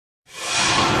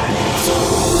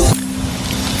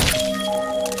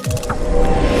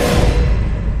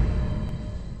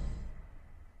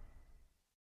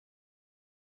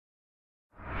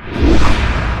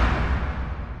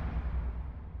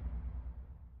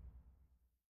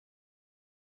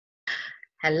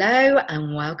Hello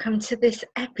and welcome to this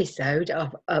episode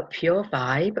of Up Your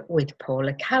Vibe with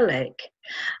Paula-Kalik.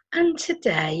 And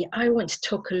today I want to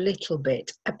talk a little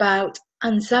bit about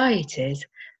anxieties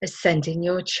of sending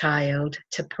your child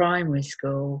to primary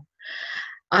school.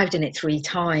 I've done it 3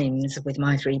 times with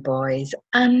my 3 boys,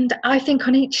 and I think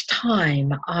on each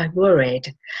time I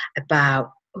worried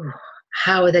about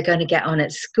how are they going to get on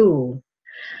at school?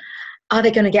 Are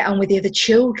they going to get on with the other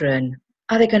children?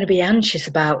 Are they going to be anxious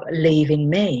about leaving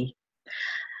me?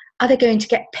 Are they going to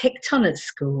get picked on at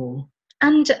school?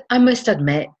 And I must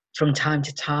admit, from time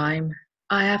to time,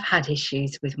 I have had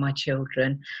issues with my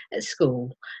children at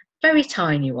school. Very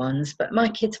tiny ones, but my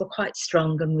kids were quite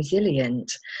strong and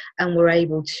resilient and were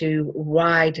able to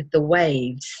ride the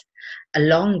waves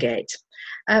along it.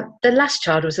 The last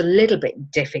child was a little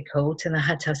bit difficult and I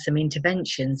had to have some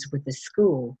interventions with the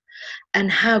school. And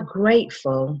how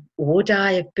grateful would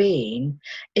I have been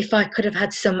if I could have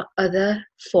had some other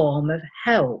form of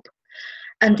help?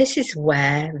 And this is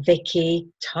where Vicki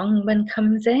Tongeman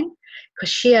comes in, because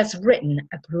she has written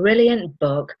a brilliant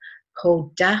book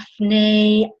called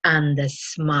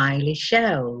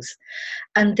Daphnie-and-the-the-shiney-shells.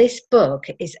 And this book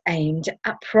is aimed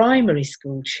at primary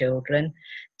school children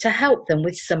to help them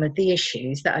with some of the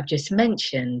issues that I've just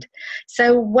mentioned.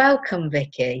 So welcome,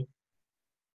 Vicki.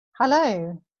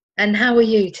 Hello. And how are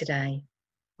you today?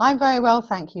 I'm very well,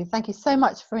 thank you. Thank you so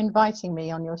much for inviting me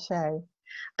on your show.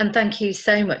 And thank you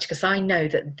so much, because I know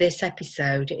that this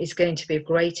episode is going to be of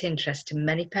great interest to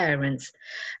many parents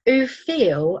who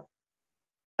feel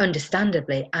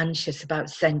understandably anxious about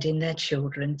sending their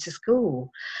children to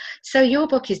school. So your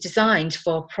book is designed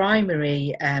for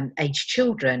primary age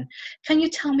children. Can you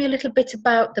tell me a little bit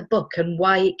about the book and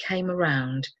why it came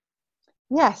around?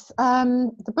 Yes,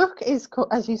 the book is,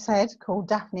 as you said, called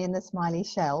Daphne and the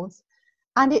Smiley-Shells,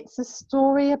 and it's a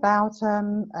story about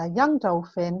a young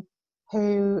dolphin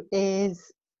who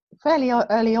is fairly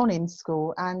early on in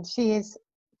school, and she is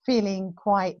feeling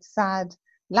quite sad,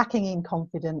 lacking in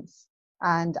confidence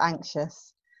and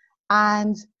anxious.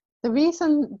 And the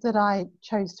reason that I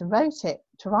chose to write it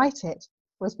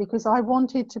was because I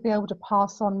wanted to be able to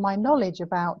pass on my knowledge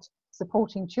about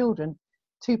supporting children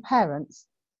to parents.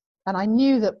 And I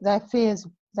knew that they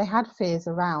had fears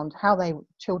around how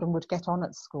children would get on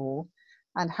at school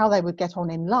and how they would get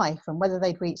on in life and whether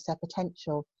they'd reach their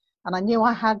potential. And I knew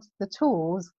I had the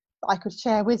tools that I could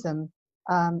share with them.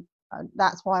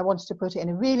 That's why I wanted to put it in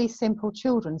a really simple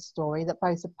children's story that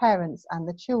both the parents and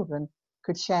the children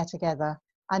could share together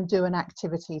and do an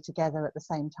activity together at the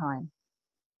same time.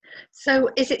 So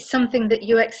is it something that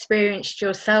you experienced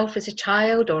yourself as a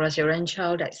child, or as your own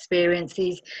child experienced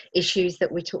these issues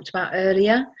that we talked about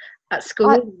earlier at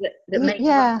school that make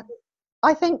yeah.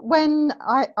 I think when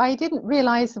I didn't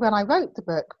realise when I wrote the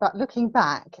book, but looking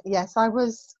back, yes, I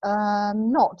was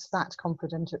not that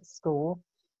confident at school.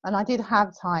 And I did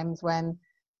have times when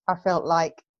I felt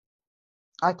like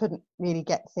I couldn't really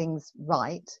get things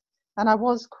right. And I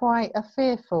was quite a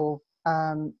fearful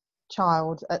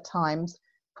child at times,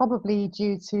 probably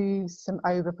due to some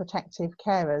overprotective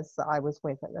carers that I was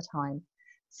with at the time.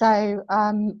 So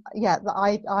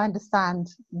I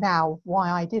understand now why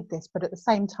I did this, but at the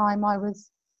same time I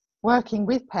was working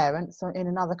with parents in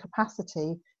another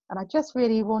capacity, and I just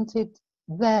really wanted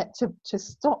to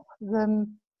stop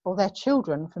them or their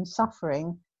children from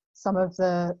suffering some of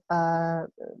the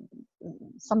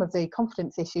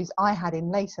confidence issues I had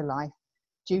in later life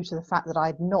due to the fact that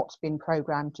I'd not been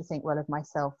programmed to think well of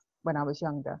myself when I was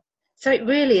younger. So it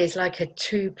really is like a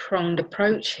 2-pronged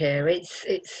approach here.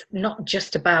 It's not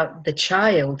just about the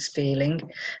child's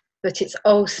feeling, but it's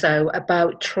also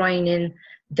about training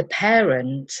the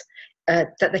parent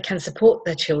that they can support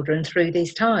their children through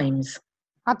these times.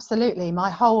 Absolutely. My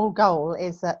whole goal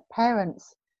is that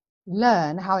parents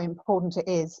learn how important it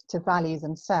is to value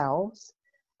themselves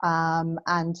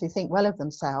and to think well of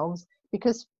themselves,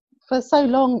 because for so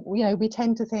long, we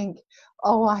tend to think,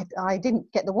 oh, I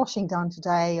didn't get the washing done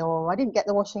today, or I didn't get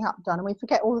the washing up done, and we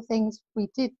forget all the things we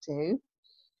did do.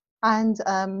 And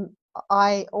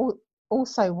I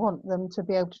also want them to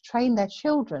be able to train their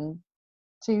children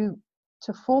to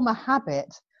form a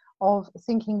habit of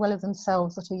thinking well of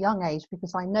themselves at a young age,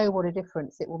 because I know what a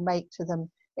difference it will make to them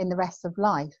in the rest of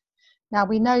life. Now,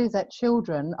 we know that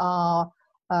children are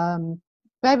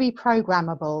very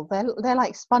programmable. They're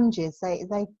like sponges.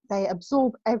 They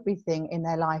absorb everything in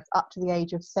their life up to the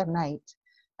age of 7, 8.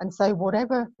 And so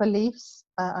whatever beliefs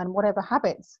and whatever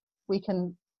habits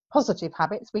positive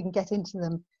habits we can get into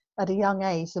them at a young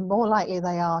age, the more likely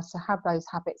they are to have those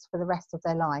habits for the rest of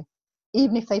their life.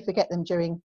 Even if they forget them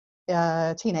during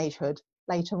teenagehood,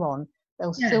 later on,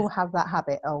 they'll still have that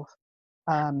habit of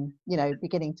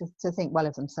beginning to think well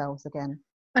of themselves again.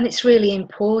 And it's really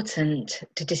important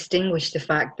to distinguish the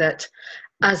fact that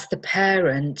as the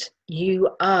parent, you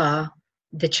are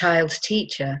the child's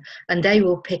teacher, and they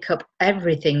will pick up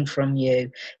everything from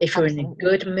you. If you're in a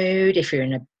good mood, if you're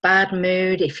in a bad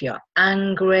mood, if you're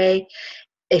angry,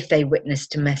 if they witness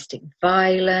domestic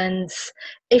violence,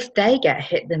 if they get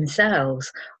hit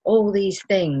themselves, all these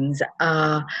things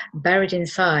are buried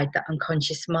inside that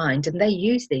unconscious mind, and they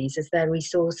use these as their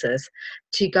resources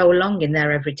to go along in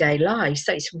their everyday life.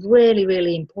 So it's really,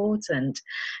 really important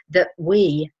that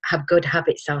we have good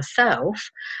habits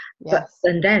ourselves, Yes.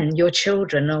 and then your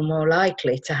children are more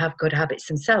likely to have good habits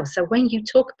themselves. So when you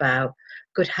talk about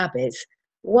good habits,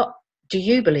 what do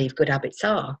you believe good habits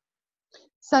are?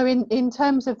 So in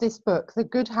terms of this book, the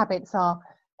good habits are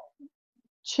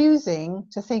choosing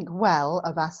to think well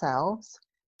of ourselves.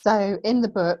 So in the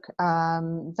book,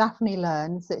 Daphne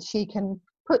learns that she can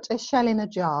put a shell in a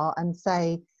jar and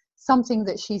say something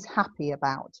that she's happy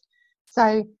about.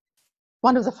 So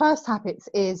one of the first habits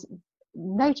is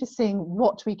noticing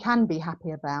what we can be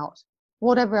happy about,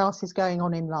 whatever else is going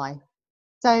on in life.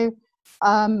 So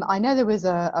I know there was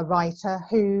a writer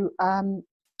who,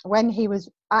 when he was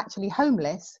actually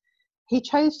homeless, he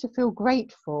chose to feel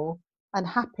grateful and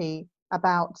happy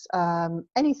about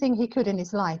anything he could in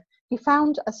his life. He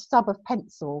found a stub of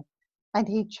pencil and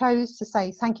he chose to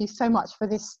say, thank you so much for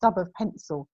this stub of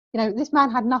pencil. This man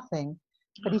had nothing,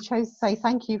 but he chose to say,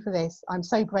 thank you for this, I'm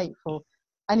so grateful,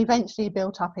 and eventually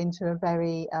built up into a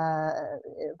very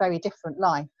very different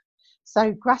life.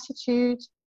 So gratitude,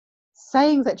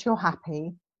 saying that you're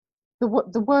happy, the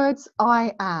words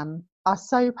I am are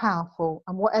so powerful,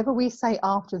 and whatever we say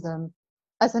after them,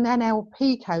 as an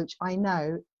NLP coach, I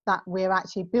know that we're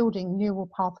actually building neural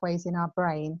pathways in our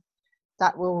brain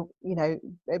that will,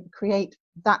 create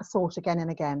that thought again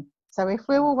and again. So if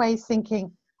we're always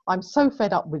thinking, I'm so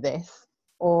fed up with this,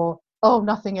 or, oh,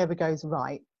 nothing ever goes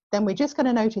right, then we're just going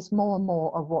to notice more and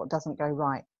more of what doesn't go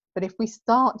right. But if we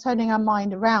start turning our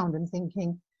mind around and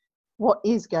thinking, what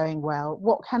is going well?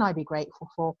 What can I be grateful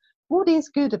for? What is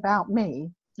good about me?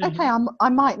 Okay, I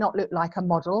might not look like a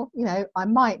model, I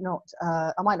might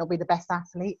not be the best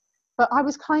athlete, but I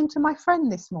was kind to my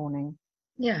friend this morning.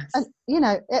 Yes. And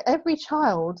every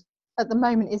child at the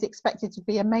moment is expected to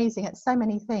be amazing at so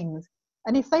many things.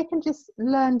 And if they can just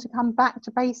learn to come back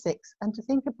to basics and to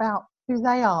think about who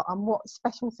they are and what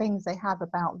special things they have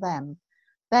about them,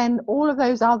 then all of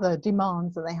those other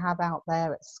demands that they have out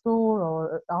there at school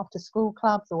or after school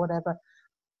clubs or whatever,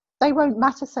 they won't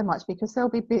matter so much because they'll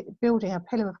be building a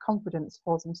pillar of confidence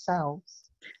for themselves.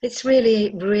 It's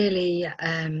really, really,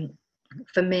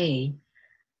 for me,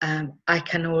 I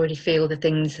can already feel the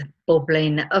things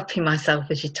bubbling up in myself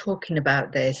as you're talking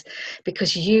about this,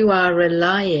 because you are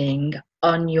relying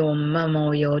on your mum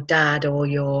or your dad or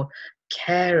your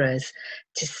carers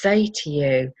to say to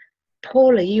you,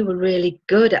 Paula, you were really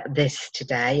good at this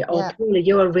today, or Paula,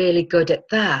 you were really good at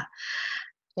that.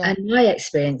 And my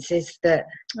experience is that,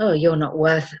 oh, you're not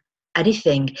worth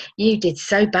anything. You did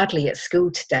so badly at school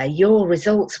today. Your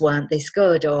results weren't this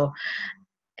good, or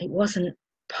it wasn't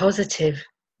positive.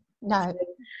 No.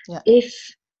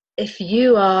 If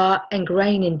you are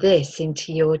ingraining this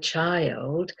into your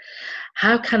child,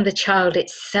 how can the child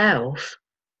itself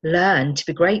learn to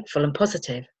be grateful and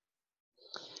positive?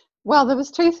 Well, there was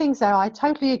two things there. I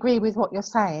totally agree with what you're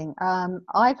saying.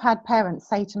 I've had parents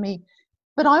say to me,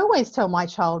 but I always tell my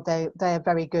child they're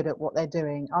very good at what they're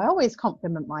doing. I always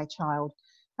compliment my child.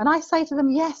 And I say to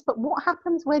them, yes, but what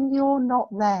happens when you're not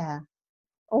there?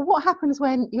 Or what happens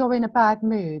when you're in a bad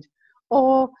mood?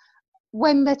 Or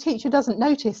when their teacher doesn't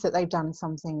notice that they've done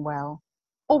something well?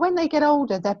 Or when they get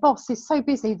older, their boss is so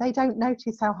busy, they don't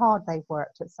notice how hard they've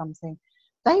worked at something.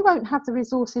 They won't have the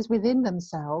resources within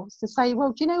themselves to say,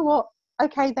 well, do you know what?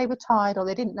 Okay, they were tired or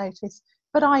they didn't notice,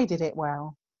 but I did it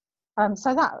well.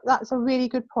 So that's a really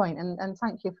good point, and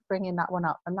thank you for bringing that one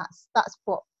up. And that's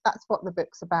what the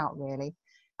book's about, really.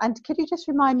 And could you just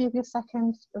remind me of your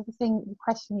the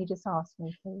question you just asked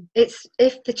me, please? It's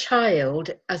if the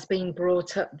child has been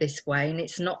brought up this way and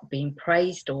it's not been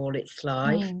praised all its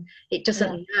life, it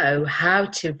doesn't know how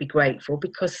to be grateful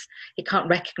because it can't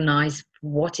recognise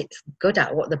what it's good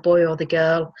at, what the boy or the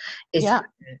girl is good at.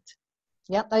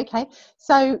 Yep, okay.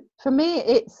 So for me,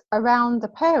 it's around the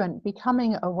parent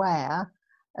becoming aware,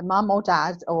 a mum or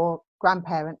dad or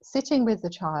grandparent sitting with the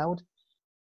child,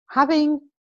 having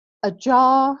a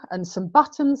jar and some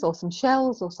buttons or some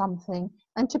shells or something.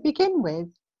 And to begin with,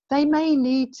 they may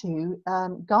need to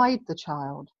guide the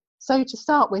child. So to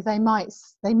start with, they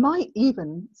might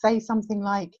even say something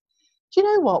like, do you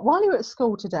know what, while you were at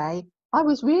school today, I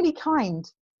was really kind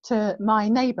to my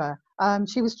neighbour.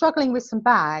 She was struggling with some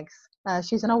bags.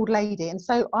 She's an old lady, and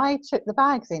so I took the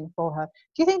bags in for her.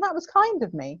 Do you think that was kind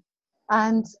of me?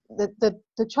 And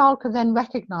the child can then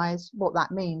recognise what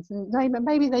that means, and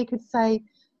maybe they could say,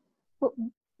 well,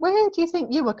 where do you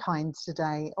think you were kind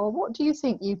today, or what do you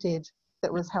think you did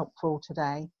that was helpful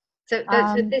today? So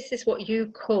this is what you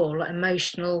call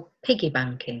emotional piggy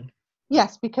banking.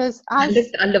 Yes, because I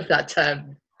love that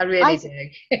term. I really do.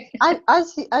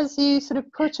 as you sort of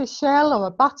put a shell or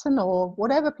a button or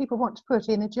whatever people want to put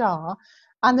in a jar,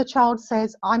 and the child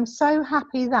says, I'm so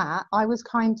happy that I was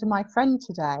kind to my friend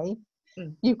today.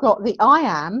 You've got the I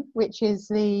am, which is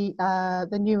the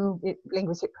Neuro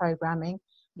Linguistic Programming.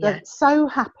 They're so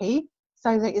happy,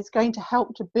 so that it's going to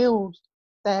help to build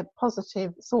their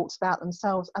positive thoughts about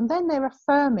themselves, and then they're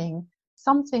affirming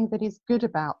something that is good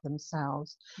about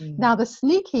themselves. Now, the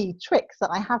sneaky trick that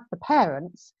I have for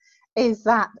parents is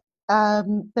that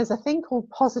there's a thing called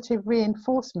positive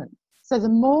reinforcement. So the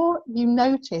more you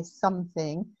notice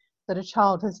something that a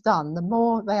child has done, the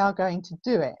more they are going to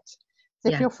do it.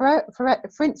 So if you're,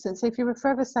 for instance, if you're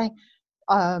forever saying,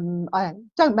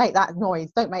 don't make that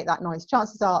noise, don't make that noise,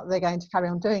 chances are they're going to carry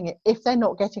on doing it if they're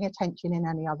not getting attention in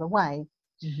any other way.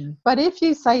 But if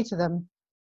you say to them,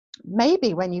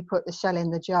 maybe when you put the shell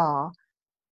in the jar,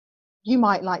 you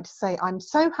might like to say, I'm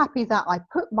so happy that I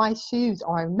put my shoes,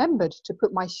 or I remembered to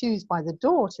put my shoes by the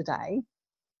door today,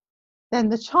 then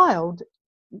the child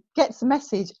gets a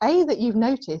message, A, that you've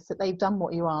noticed that they've done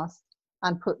what you asked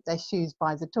and put their shoes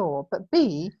by the door, but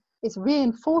B, it's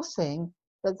reinforcing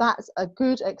that that's a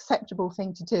good, acceptable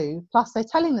thing to do, plus they're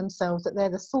telling themselves that they're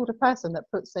the sort of person that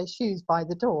puts their shoes by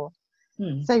the door.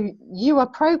 So you are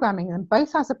programming them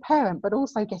both as a parent, but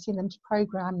also getting them to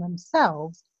program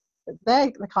themselves that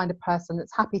they're the kind of person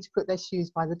that's happy to put their shoes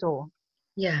by the door.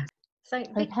 Yeah. So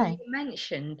Vicky, you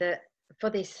mentioned that for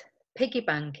this piggy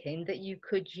banking that you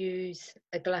could use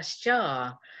a glass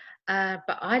jar,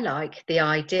 but I like the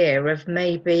idea of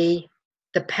maybe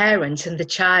the parent and the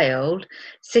child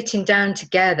sitting down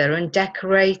together and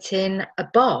decorating a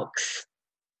box.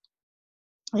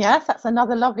 Yes, that's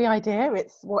another lovely idea.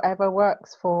 It's whatever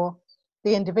works for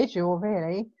the individual,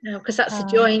 really. No, because that's a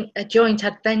joint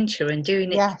adventure, and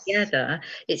doing it together,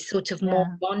 it's sort of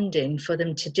more bonding for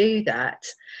them to do that.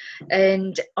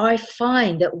 And I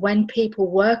find that when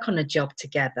people work on a job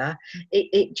together,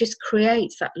 it just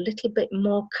creates that little bit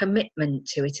more commitment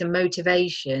to it and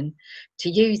motivation to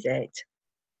use it.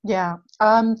 Yeah.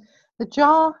 The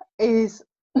jar is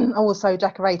also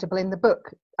decoratable. In the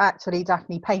book, actually,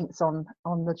 Daphne paints on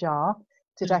the jar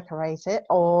to decorate it,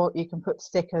 or you can put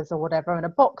stickers or whatever, and a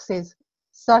box is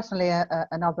certainly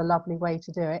another lovely way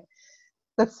to do it.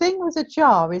 The thing with a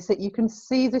jar is that you can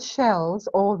see the shells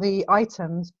or the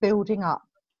items building up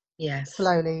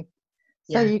slowly.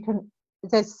 So you can,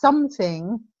 there's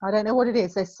something, I don't know what it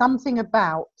is, there's something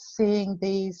about seeing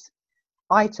these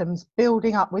items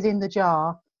building up within the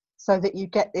jar so that you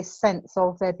get this sense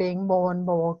of there being more and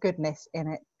more goodness in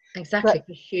it. Exactly,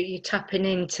 because you're tapping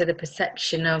into the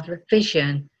perception of the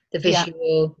vision, the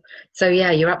visual. So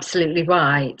yeah, you're absolutely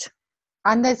right.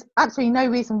 And there's absolutely no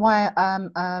reason why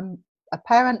a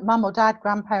parent, mum or dad,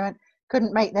 grandparent,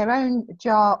 couldn't make their own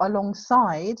jar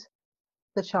alongside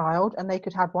the child, and they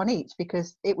could have one each,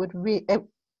 because it would we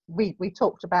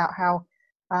talked about how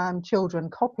children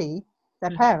copy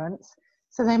their parents,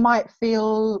 so they might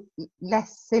feel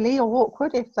less silly or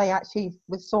awkward if they actually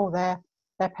saw their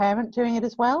parent doing it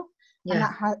as well. And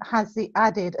that has the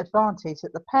added advantage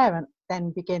that the parent then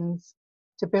begins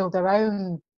to build their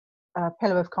own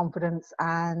pillar of confidence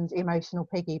and emotional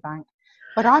piggy bank.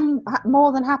 But I'm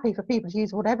more than happy for people to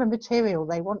use whatever material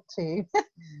they want to,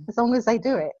 as long as they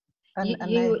do it. And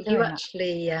you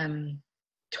actually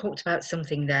talked about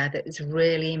something there that is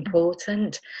really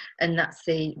important, and that's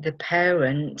the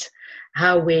parent,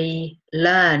 how we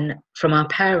learn from our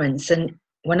parents. And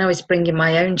when I was bringing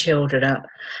my own children up,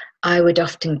 I would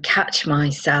often catch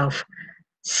myself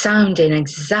sounding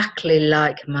exactly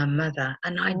like my mother,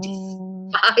 and I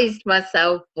despised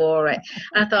myself for it.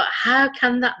 And I thought, how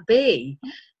can that be?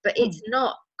 But it's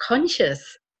not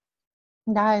conscious.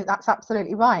 No, that's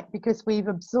absolutely right, because we've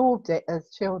absorbed it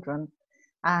as children,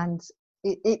 and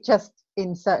it just,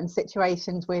 in certain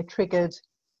situations, we're triggered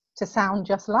to sound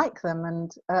just like them,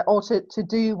 and or to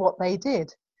do what they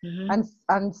did.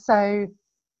 And so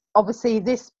obviously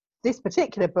this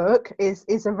particular book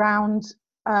is around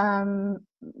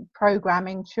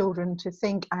programming children to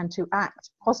think and to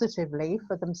act positively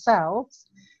for themselves,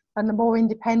 and the more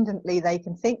independently they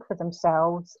can think for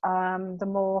themselves,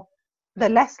 the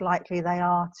less likely they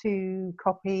are to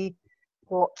copy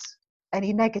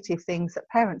any negative things that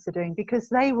parents are doing, because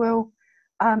they will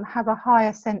have a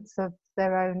higher sense of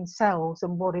their own selves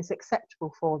and what is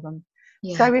acceptable for them.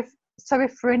 Yeah. So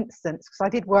if for instance, because I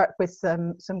did work with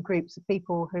some groups of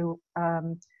people who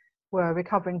were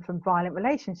recovering from violent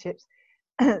relationships,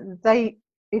 it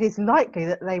is likely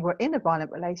that they were in a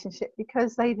violent relationship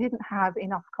because they didn't have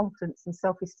enough confidence and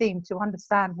self-esteem to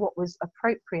understand what was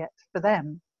appropriate for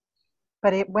them.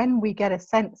 But when we get a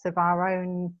sense of our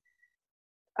own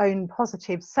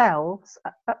positive selves,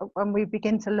 when we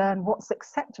begin to learn what's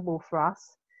acceptable for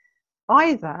us,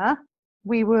 either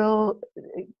we will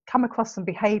come across some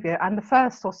behaviour and the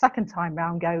first or second time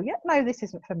round go, yeah, no, this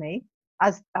isn't for me,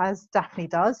 as Daphne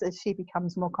does as she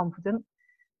becomes more confident.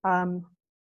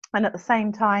 And at the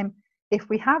same time, if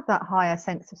we have that higher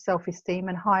sense of self-esteem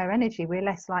and higher energy, we're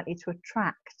less likely to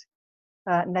attract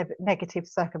negative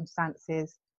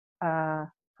circumstances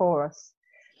for us.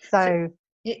 So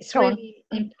it's really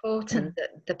important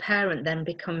that the parent then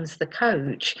becomes the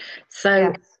coach. So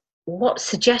yes. What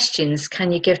suggestions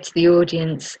can you give to the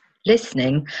audience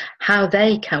listening how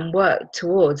they can work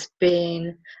towards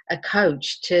being a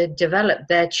coach to develop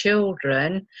their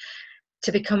children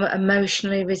to become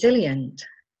emotionally resilient?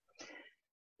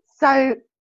 So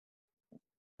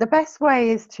the best way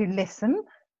is to listen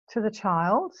to the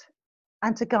child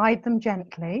and to guide them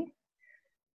gently.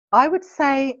 I would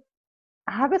say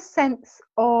have a sense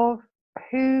of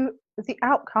who the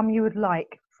outcome you would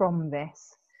like from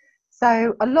this.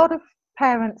 So a lot of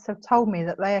parents have told me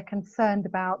that they are concerned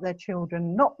about their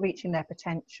children not reaching their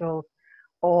potential,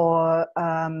 or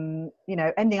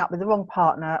ending up with the wrong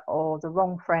partner or the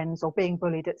wrong friends or being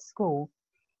bullied at school.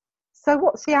 So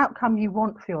what's the outcome you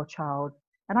want for your child?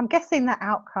 And I'm guessing that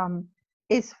outcome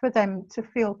is for them to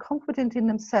feel confident in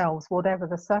themselves, whatever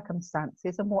the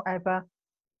circumstances and whatever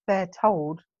they're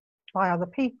told by other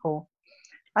people,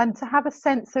 and to have a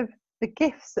sense of the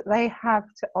gifts that they have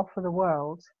to offer the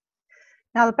world.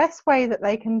 Now, the best way that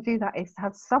they can do that is to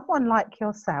have someone like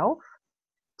yourself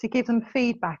to give them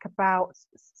feedback about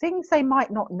things they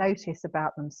might not notice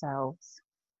about themselves.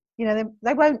 You know,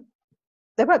 they won't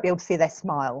be able to see their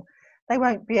smile. They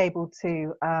won't be able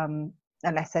to,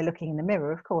 unless they're looking in the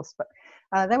mirror, of course, but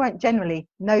they won't generally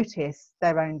notice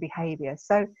their own behaviour.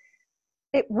 So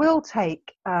it will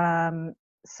take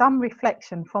some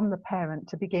reflection from the parent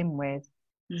to begin with,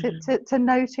 to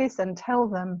notice and tell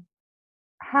them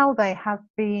how they have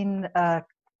been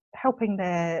helping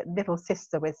their little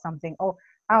sister with something, or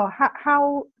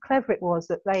how clever it was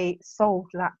that they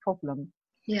solved that problem.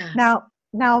 Yes.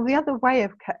 Now the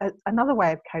another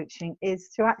way of coaching is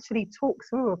to actually talk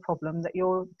through a problem that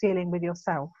you're dealing with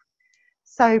yourself.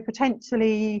 So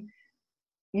potentially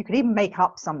you could even make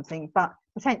up something, but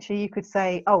potentially you could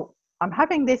say, oh, I'm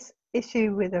having this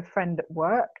issue with a friend at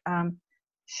work.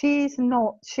 She's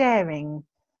not sharing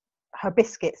her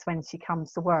biscuits when she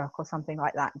comes to work, or something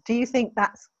like that. Do you think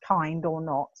that's kind or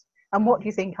not? And what do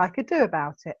you think I could do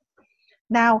about it?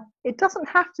 Now, it doesn't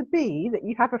have to be that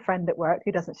you have a friend at work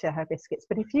who doesn't share her biscuits,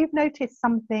 but if you've noticed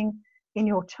something in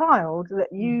your child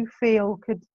that you feel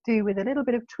could do with a little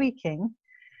bit of tweaking,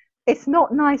 it's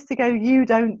not nice to go, you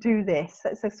don't do this.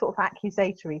 That's a sort of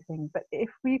accusatory thing. But if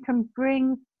we can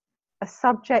bring a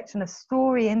subject and a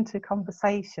story into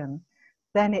conversation,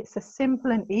 then it's a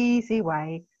simple and easy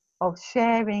way of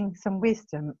sharing some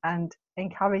wisdom and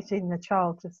encouraging the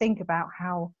child to think about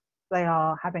how they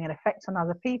are having an effect on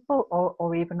other people,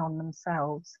 or even on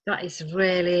themselves. That is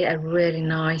really a really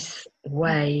nice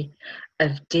way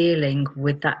of dealing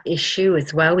with that issue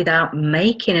as well, without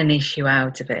making an issue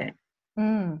out of it.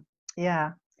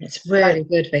 Yeah. It's really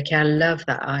good, Vicky. I love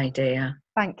that idea.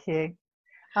 Thank you.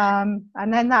 And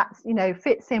then that,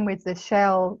 fits in with the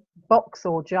shell box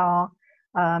or jar.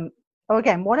 Or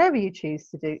again, whatever you choose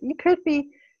to do. You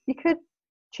could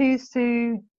choose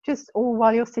to just, or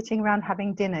while you're sitting around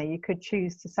having dinner, you could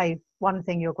choose to say one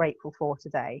thing you're grateful for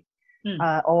today,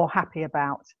 or happy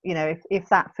about, if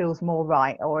that feels more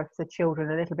right, or if the children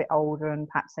are a little bit older and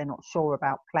perhaps they're not sure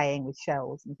about playing with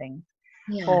shells and things.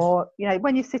 Yes. Or,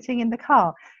 when you're sitting in the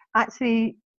car,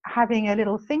 actually having a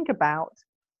little think about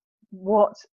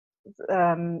what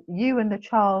you and the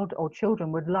child or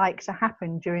children would like to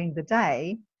happen during the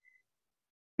day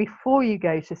before you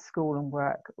go to school and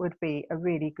work would be a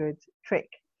really good trick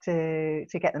to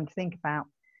get them to think about.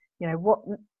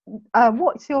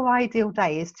 What's your ideal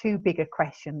day is too big a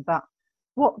question, but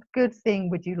what good thing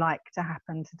would you like to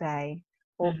happen today?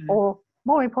 Or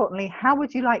more importantly, how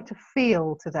would you like to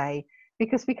feel today?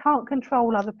 Because we can't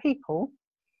control other people.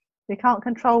 We can't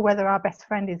control whether our best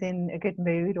friend is in a good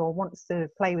mood or wants to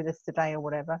play with us today or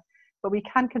whatever, but we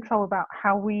can control about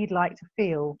how we'd like to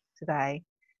feel today.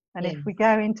 And if we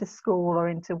go into school or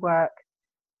into work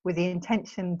with the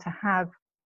intention to have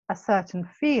a certain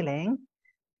feeling,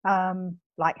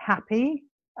 like happy,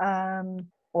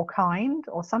 or kind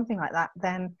or something like that,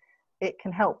 then it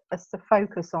can help us to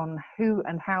focus on who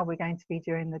and how we're going to be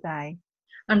during the day.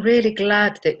 I'm really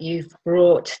glad that you've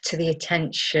brought to the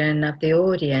attention of the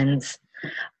audience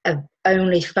of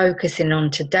only focusing on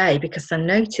today, because I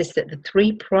noticed that the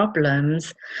 3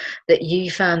 problems that you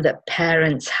found that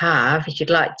parents have, if you'd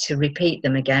like to repeat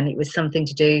them again, it was something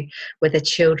to do with the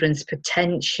children's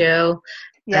potential.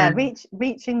 Yeah,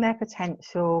 reaching their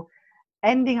potential,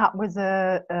 ending up with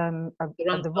the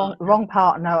wrong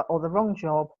partner or the wrong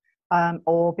job,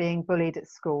 or being bullied at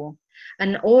school.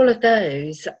 And all of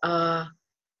those are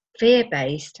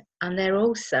fear-based, and they're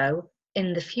also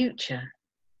in the future.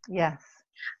 Yes.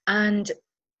 And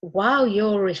while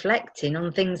you're reflecting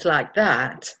on things like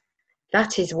that,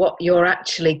 that is what you're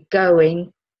actually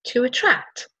going to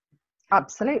attract.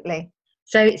 Absolutely.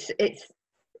 So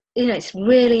it's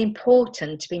really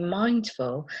important to be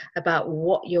mindful about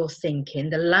what you're thinking,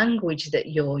 the language that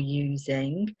you're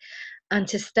using, and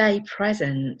to stay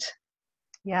present.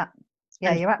 Yeah,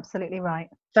 you're absolutely right.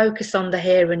 Focus on the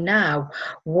here and now.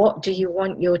 What do you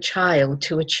want your child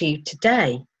to achieve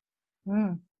today?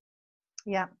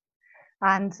 Yeah.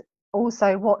 And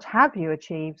also, what have you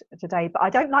achieved today? But I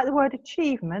don't like the word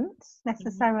achievement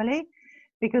necessarily,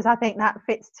 because I think that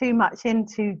fits too much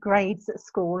into grades at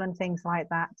school and things like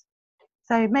that.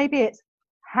 So maybe it's,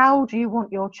 how do you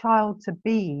want your child to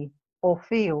be or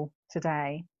feel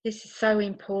today? This is so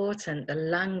important, the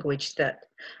language that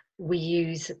we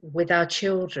use with our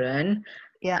children,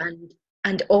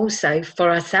 and also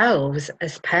for ourselves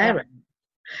as parents.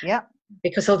 Yeah.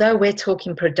 Because although we're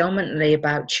talking predominantly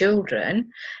about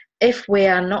children, if we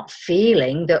are not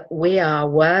feeling that we are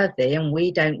worthy and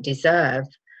we don't deserve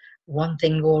one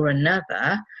thing or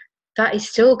another, that is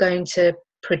still going to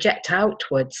project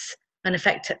outwards and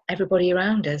affect everybody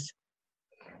around us.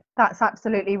 That's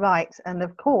absolutely right. And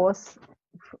of course,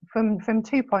 from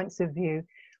 2 points of view,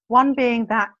 one being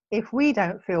that if we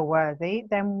don't feel worthy,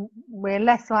 then we're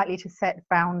less likely to set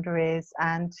boundaries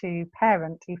and to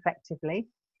parent effectively.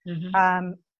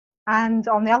 And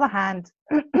on the other hand,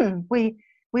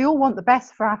 we all want the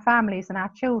best for our families and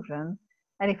our children.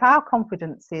 And if our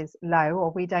confidence is low,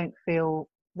 or we don't feel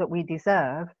that we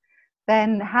deserve,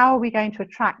 then how are we going to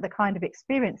attract the kind of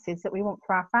experiences that we want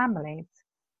for our families?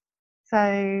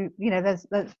 So,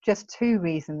 there's just 2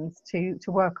 reasons to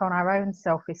work on our own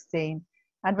self-esteem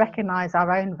and recognise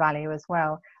our own value as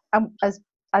well.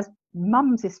 As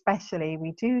mums especially,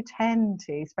 we do tend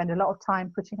to spend a lot of time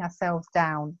putting ourselves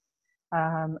down,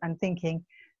 and thinking,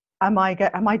 am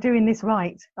I doing this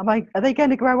right? Are they going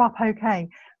to grow up okay?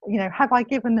 Have I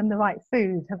given them the right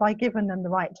food? Have I given them the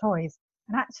right toys?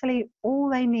 And actually, all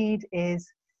they need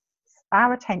is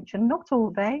our attention, not all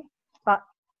day, but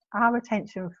our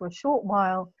attention for a short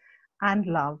while, and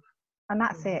love, and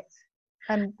that's it.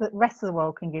 And the rest of the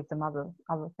world can give them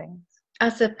other things.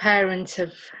 As a parent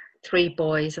of 3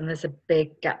 boys, and there's a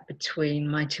big gap between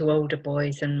my 2 older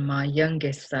boys and my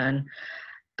youngest son,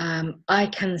 I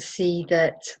can see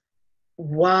that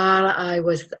while I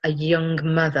was a young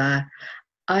mother,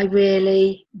 I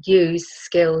really used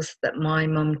skills that my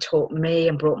mum taught me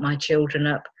and brought my children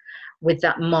up with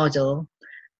that model.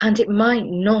 And it might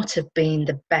not have been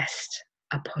the best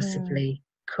I possibly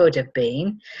could have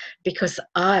been, because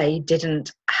I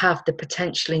didn't have the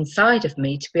potential inside of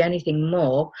me to be anything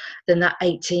more than that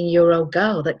 18-year-old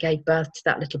girl that gave birth to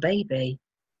that little baby.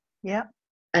 Yeah.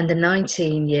 And the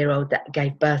 19-year-old that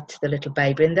gave birth to the little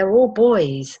baby. And they're all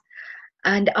boys.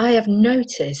 And I have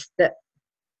noticed that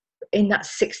in that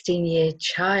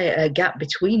 16-year gap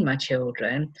between my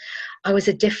children, I was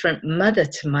a different mother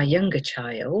to my younger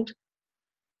child,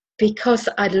 because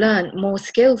I'd learned more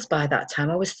skills by that time.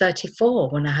 I was 34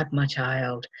 when I had my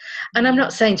child. And I'm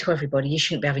not saying to everybody you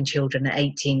shouldn't be having children at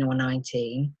 18 or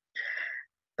 19,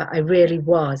 but I really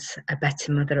was a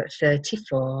better mother at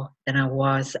 34 than I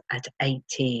was at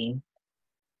 18.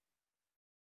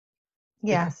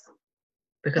 Yes.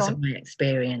 Because of my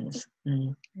experience.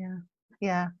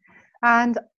 Yeah.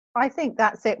 And I think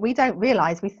that's it. We don't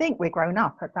realise, we think we're grown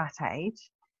up at that age,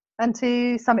 and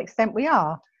to some extent we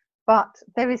are. But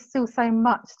there is still so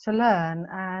much to learn.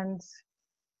 And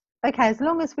okay, as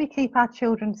long as we keep our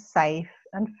children safe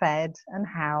and fed and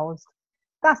housed,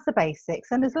 that's the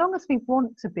basics. And as long as we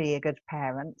want to be a good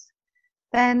parent,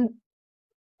 then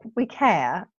we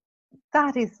care.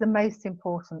 That is the most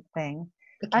important thing.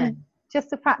 Okay. And just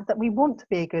the fact that we want to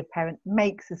be a good parent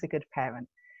makes us a good parent.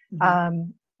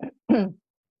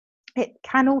 It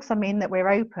can also mean that we're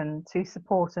open to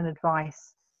support and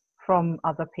advice from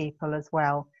other people as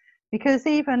well. Because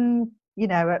even you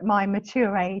know, at my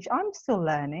mature age, I'm still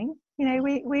learning. You know,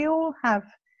 we all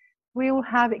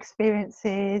have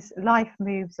experiences, life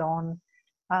moves on,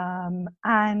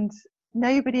 and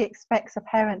nobody expects a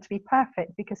parent to be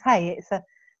perfect, because hey, it's a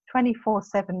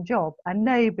 24/7 job, and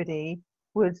nobody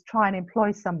would try and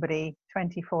employ somebody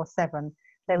 24/7.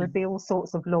 There would be all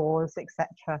sorts of laws,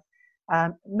 etc.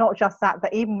 Not just that,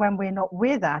 but even when we're not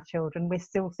with our children, we're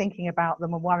still thinking about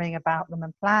them and worrying about them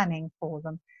and planning for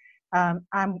them,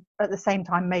 and at the same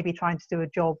time maybe trying to do a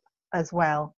job as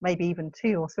well, maybe even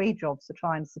 2 or 3 jobs to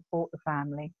try and support the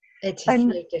family. It is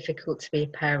so difficult to be a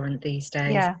parent these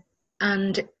days. Yeah.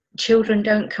 And children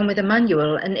don't come with a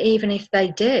manual, and even if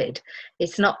they did,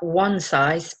 it's not one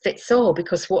size fits all,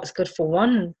 because what's good for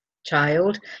one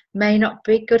child may not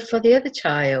be good for the other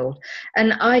child.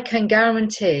 And I can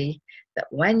guarantee that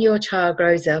when your child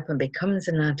grows up and becomes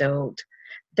an adult,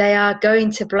 they are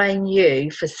going to blame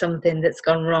you for something that's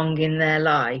gone wrong in their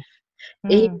life.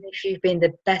 Even if you've been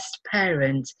the best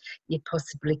parent you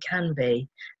possibly can be.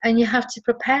 And you have to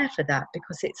prepare for that,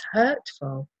 because it's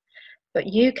hurtful. But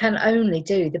you can only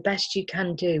do the best you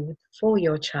can do for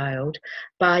your child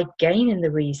by gaining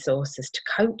the resources to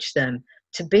coach them,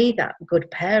 to be that good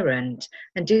parent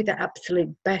and do the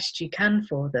absolute best you can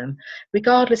for them.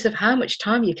 Regardless of how much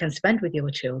time you can spend with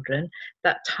your children,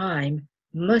 that time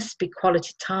must be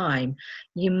quality time.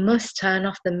 You must turn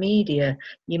off the media.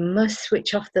 You must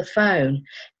switch off the phone.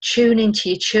 Tune into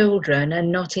your children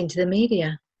and not into the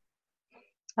media.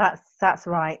 That's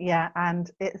right, yeah.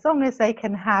 And as long as they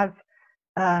can have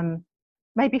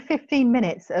maybe 15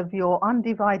 minutes of your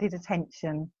undivided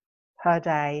attention per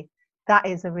day, that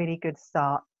is a really good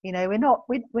start. You know,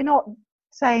 we're not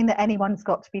saying that anyone's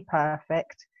got to be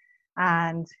perfect,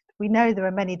 and we know there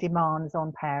are many demands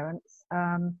on parents.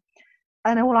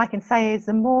 And all I can say is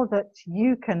the more that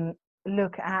you can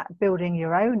look at building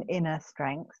your own inner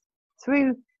strength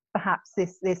through perhaps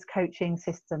this coaching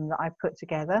system that I've put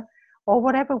together, or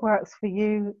whatever works for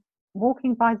you,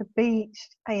 walking by the beach,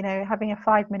 you know, having a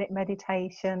 5-minute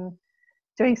meditation,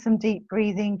 doing some deep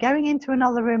breathing, going into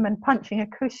another room and punching a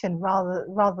cushion rather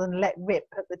than let rip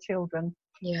at the children.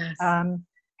 Yes. Coming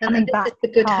and this back is the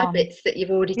good calm. habits that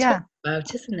you've already talked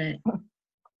about, isn't it?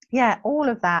 Yeah, all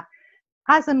of that,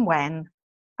 as and when.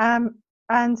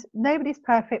 And nobody's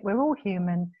perfect. We're all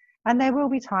human, and there will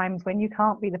be times when you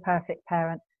can't be the perfect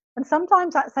parent, and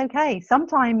sometimes that's okay.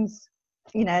 Sometimes,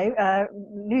 you know,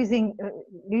 losing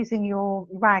your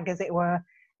rag, as it were,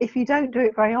 if you don't do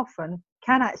it very often,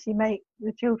 can actually make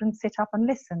the children sit up and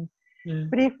listen.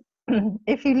 But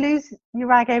if you lose your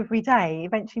rag every day,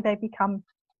 eventually they become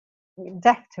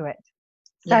deaf to it.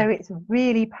 So it's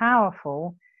really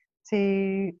powerful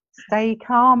to stay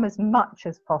calm as much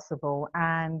as possible,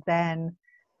 and then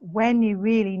when you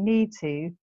really need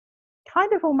to,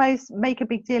 kind of almost make a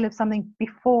big deal of something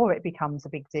before it becomes a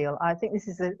big deal. I think this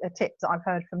is a tip that I've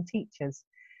heard from teachers.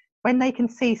 When they can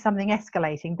see something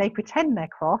escalating, they pretend they're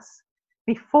cross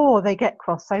before they get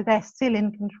cross, so they're still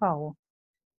in control,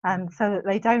 and so that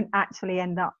they don't actually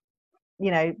end up,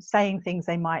 you know, saying things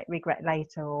they might regret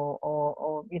later,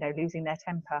 or you know, losing their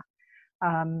temper.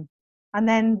 And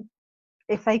then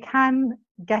if they can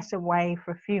get away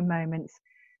for a few moments,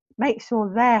 make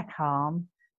sure they're calm,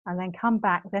 and then come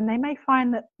back, then they may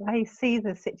find that they see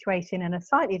the situation in a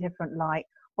slightly different light,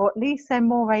 or at least they're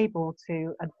more able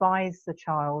to advise the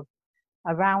child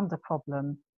around the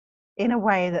problem in a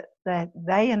way that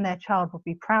they and their child will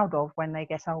be proud of when they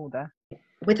get older.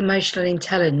 With emotional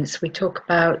intelligence, we talk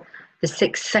about the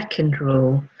 6-second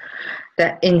rule,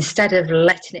 that instead of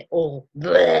letting it all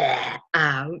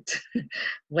out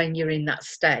when you're in that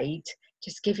state,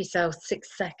 just give yourself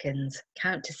 6 seconds,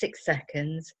 count to 6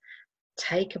 seconds,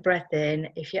 take a breath in.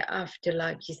 If you have to,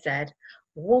 like you said,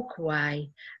 walk away,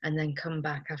 and then come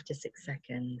back after 6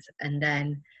 seconds, and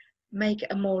then make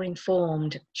a more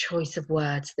informed choice of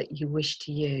words that you wish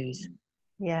to use.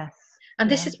 Yes. And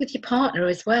this is with your partner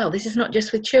as well. This is not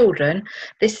just with children.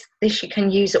 This you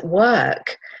can use at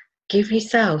work. Give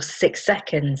yourself 6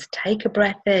 seconds, take a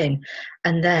breath in,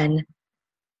 and then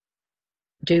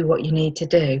do what you need to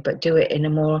do, but do it in a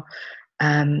more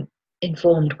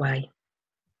informed way.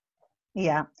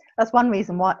 Yeah, that's one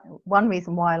reason why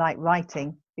I like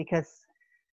writing, because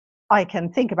I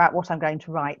can think about what I'm going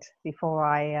to write before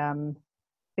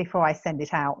I send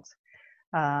it out,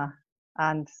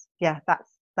 and yeah,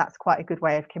 that's quite a good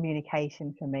way of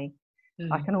communication for me.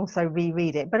 I can also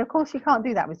reread it, but of course you can't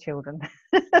do that with children.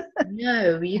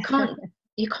 No, you can't.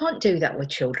 You can't do that with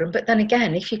children. But then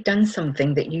again, if you've done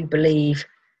something that you believe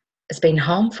has been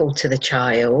harmful to the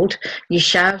child, you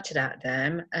shouted at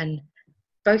them, and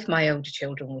both my older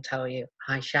children will tell you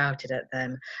I shouted at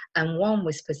them, and one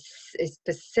was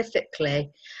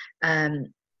specifically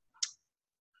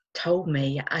told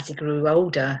me as he grew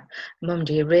older, "Mum,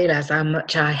 do you realise how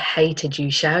much I hated you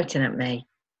shouting at me?"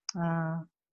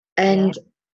 And yeah.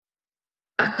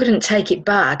 I couldn't take it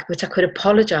back, but I could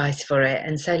apologise for it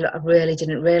and say, "Look, I really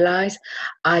didn't realise.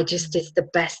 I just did the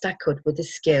best I could with the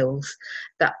skills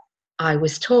that I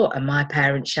was taught, and my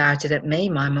parents shouted at me,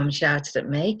 my mum shouted at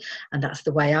me, and that's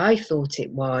the way I thought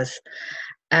it was."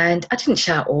 And I didn't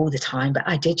shout all the time, but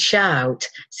I did shout.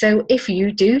 So if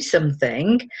you do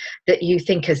something that you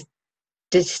think has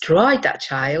destroyed that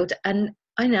child, and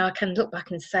I know I can look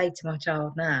back and say to my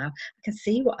child now, I can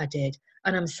see what I did,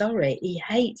 and I'm sorry. He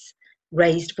hates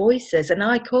raised voices, and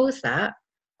I caused that.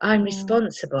 I'm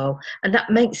responsible, and that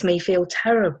makes me feel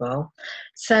terrible.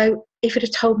 So if it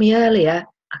had told me earlier,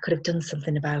 I could have done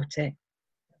something about it,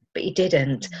 but you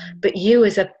didn't. But you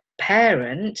as a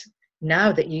parent,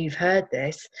 now that you've heard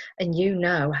this and you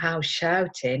know how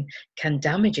shouting can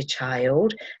damage a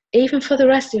child, even for the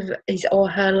rest of his or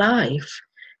her life,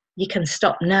 you can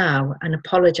stop now and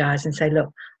apologise and say,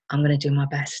 "Look, I'm going to do my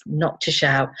best not to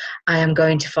shout. I am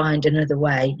going to find another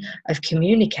way of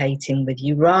communicating with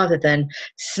you rather than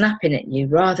snapping at you,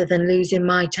 rather than losing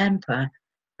my temper.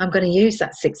 I'm going to use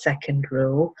that 6-second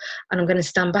rule, and I'm going to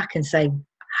stand back and say,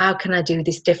 how can I do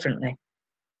this differently?"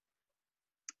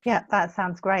 Yeah, that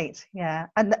sounds great. Yeah,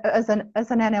 and as an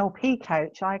NLP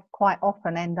coach, I quite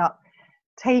often end up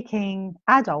taking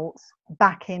adults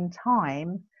back in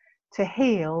time to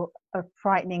heal a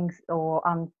frightening or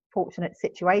unfortunate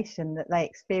situation that they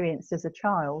experienced as a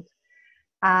child.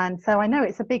 And so I know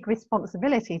it's a big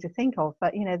responsibility to think of,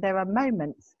 but there are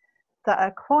moments that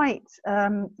are quite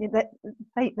that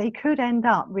they could end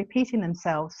up repeating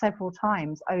themselves several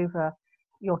times over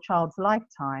your child's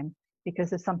lifetime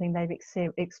because of something they've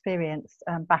experienced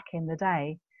back in the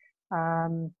day.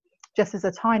 Just as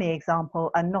a tiny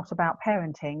example, and not about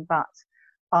parenting, but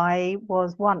I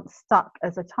was once stuck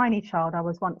as a tiny child. I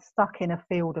was once stuck in a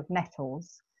field of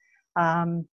nettles.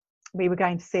 We were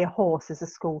going to see a horse as a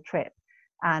school trip,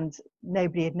 and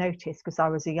nobody had noticed because I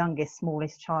was the youngest,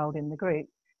 smallest child in the group.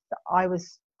 That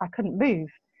I couldn't move,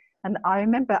 and I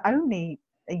remember only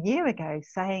a year ago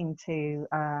saying to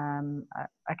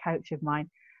a coach of mine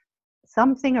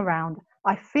something around,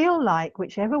 "I feel like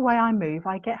whichever way I move,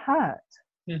 I get hurt."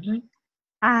 Mm-hmm.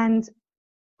 And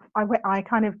I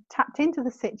kind of tapped into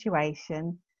the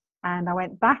situation, and I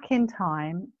went back in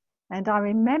time, and I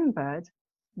remembered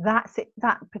that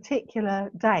particular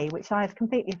day, which I had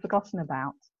completely forgotten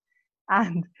about.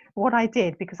 And what I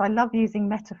did, because I love using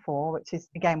metaphor, which is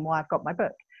again why I've got my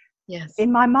book. Yes.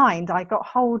 In my mind, I got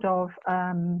hold of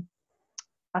a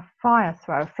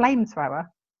flamethrower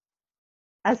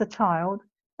as a child,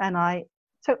 and I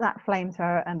took that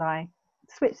flamethrower and I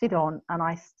switched it on, and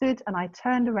I stood and I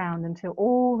turned around until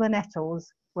all the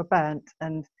nettles were burnt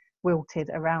and wilted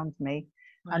around me.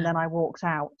 Wow. And then I walked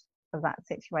out of that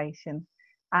situation,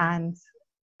 and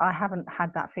I haven't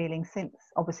had that feeling since.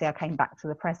 Obviously I came back to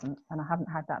the present, and I haven't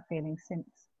had that feeling since.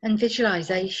 And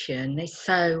visualization is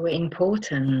so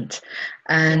important.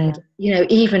 And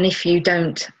even if you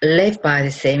don't live by the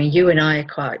sea, I mean, you and I are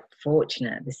quite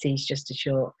fortunate, the sea's just a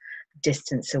short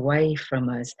distance away from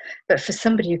us, but for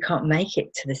somebody who can't make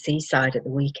it to the seaside at the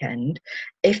weekend,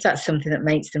 if that's something that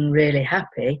makes them really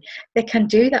happy, they can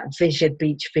do that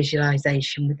beach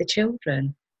visualization with the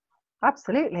children.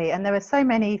 Absolutely. And there are so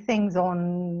many things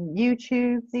on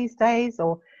YouTube these days,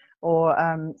 or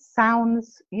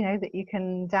sounds that you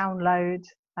can download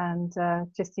and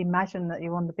just imagine that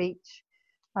you're on the beach,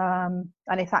 and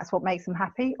if that's what makes them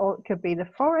happy, or it could be the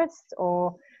forest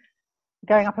or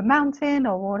going up a mountain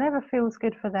or whatever feels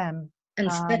good for them.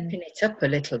 And stepping it up a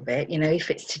little bit,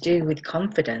 if it's to do with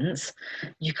confidence,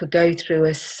 you could go through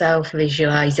a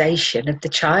self-visualization of the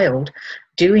child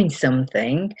doing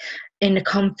something in a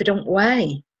confident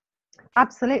way.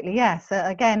 Absolutely, yes.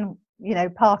 Again,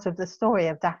 part of the story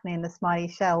of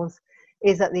Daphnie-and-the-shiney-shells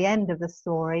is at the end of the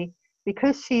story,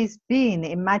 because she's been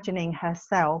imagining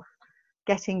herself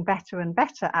getting better and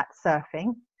better at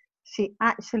surfing.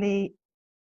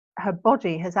 Her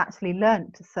body has actually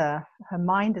learned to surf. Her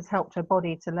mind has helped her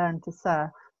body to learn to surf.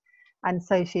 And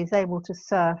so she's able to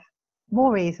surf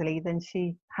more easily than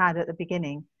she had at the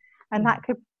beginning. And that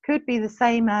could be the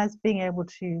same as being able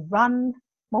to run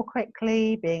more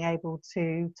quickly, being able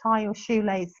to tie your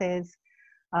shoelaces,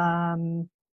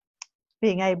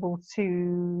 being able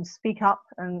to speak up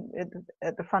and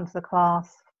at the front of the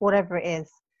class, whatever it is.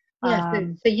 Yeah,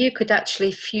 so you could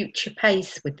actually future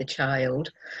pace with the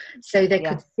child, so they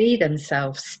could see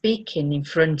themselves speaking in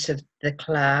front of the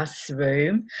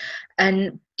classroom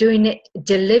and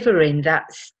delivering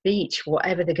that speech,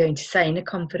 whatever they're going to say, in a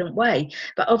confident way.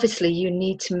 But obviously you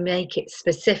need to make it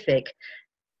specific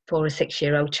for a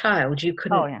 6-year-old child. You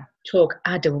couldn't talk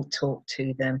adult talk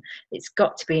to them. It's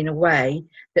got to be in a way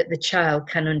that the child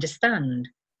can understand.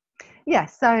 Yeah,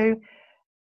 so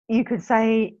you could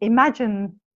say,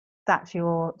 imagine that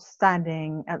you're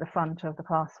standing at the front of the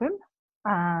classroom,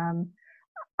 and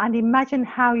imagine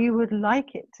how you would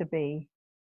like it to be.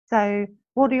 So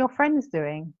what are your friends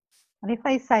doing? And if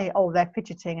they say, oh, they're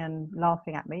fidgeting and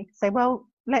laughing at me, say, well,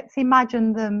 let's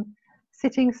imagine them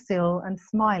sitting still and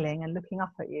smiling and looking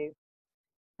up at you.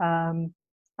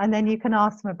 And then you can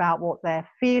ask them about what they're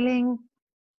feeling,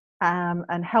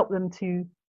 and help them to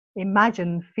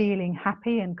imagine feeling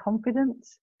happy and confident,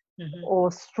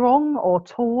 or strong or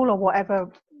tall, or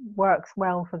whatever works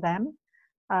well for them.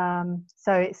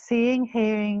 So it's seeing,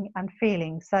 hearing and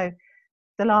feeling. So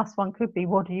the last one could be,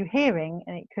 what are you hearing?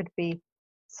 And it could be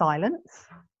silence,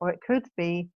 or it could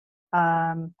be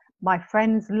my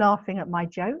friends laughing at my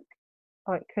joke,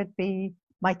 or it could be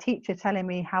my teacher telling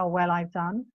me how well I've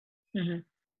done.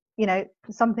 You know,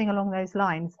 something along those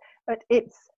lines. But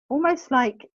it's almost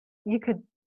like you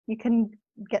can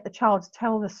get the child to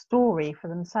tell the story for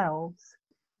themselves.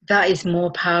 That is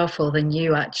more powerful than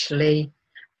you actually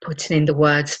putting in the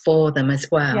words for them as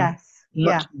well. Yes.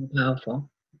 Much more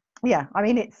powerful. Yeah, I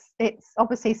mean, it's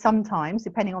obviously sometimes,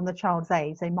 depending on the child's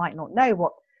age, they might not know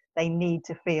what they need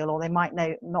to feel, or they might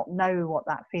not know what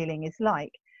that feeling is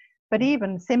like. But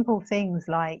even simple things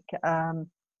like,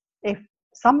 if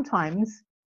sometimes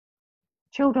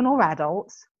children or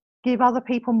adults give other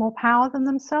people more power than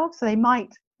themselves, so they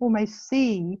might almost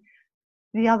see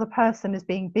the other person as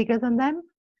being bigger than them.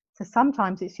 So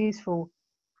sometimes it's useful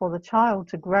for the child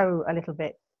to grow a little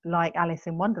bit like Alice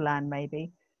in Wonderland,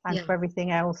 maybe, and for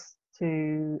everything else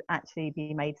to actually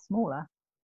be made smaller.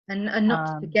 And not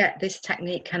to forget, this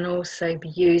technique can also be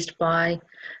used by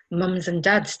mums and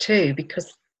dads too,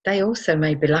 because they also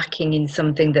may be lacking in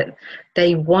something that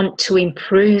they want to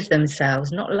improve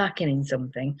themselves, not lacking in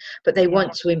something, but they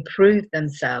want to improve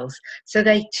themselves. So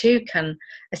they too can,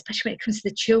 especially when it comes to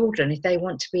the children, if they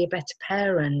want to be a better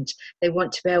parent, they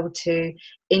want to be able to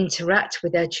interact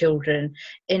with their children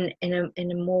in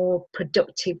a more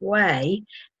productive way,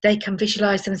 they can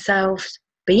visualize themselves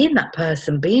being that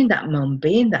person, being that mum,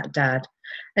 being that dad,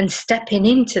 and stepping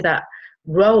into that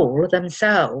role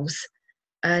themselves,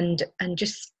 and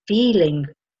just feeling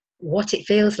what it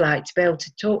feels like to be able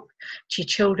to talk to your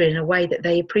children in a way that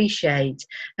they appreciate,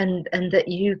 and that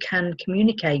you can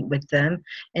communicate with them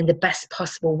in the best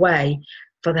possible way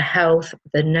for the health,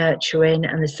 the nurturing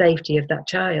and the safety of that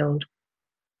child.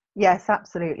 Yes,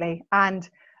 absolutely. And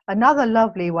another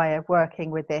lovely way of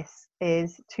working with this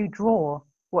is to draw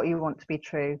what you want to be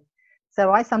true.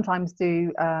 So I sometimes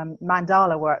do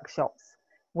mandala workshops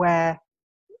where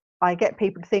I get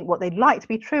people to think what they'd like to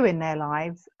be true in their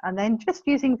lives, and then just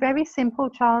using very simple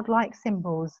childlike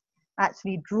symbols,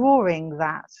 actually drawing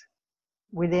that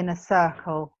within a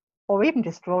circle, or even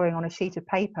just drawing on a sheet of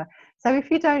paper. So if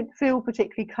you don't feel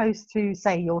particularly close to,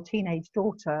 say, your teenage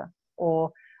daughter,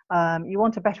 or you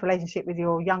want a better relationship with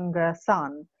your younger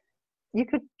son, you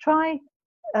could try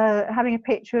having a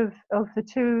picture of the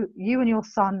two, you and your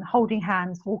son, holding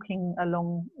hands, walking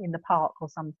along in the park or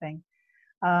something.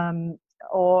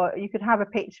 Or you could have a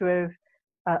picture of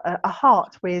a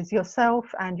heart with yourself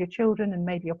and your children and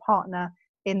maybe your partner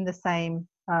in the same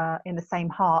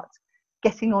heart,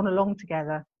 getting on along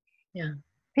together. Yeah.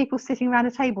 People sitting around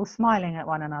a table smiling at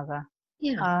one another.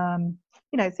 Yeah.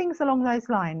 You know, things along those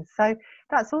lines. So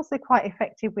that's also quite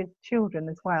effective with children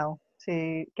as well,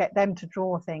 to get them to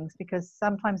draw things, because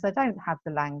sometimes they don't have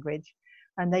the language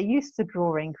and they're used to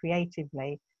drawing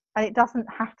creatively, and it doesn't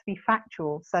have to be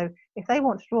factual. So if they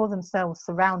want to draw themselves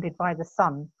surrounded by the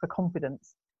sun for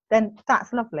confidence, then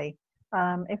that's lovely.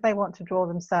 If they want to draw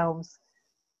themselves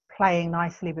playing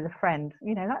nicely with a friend,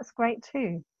 you know, that's great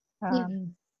too.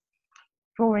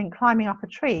 Climbing up a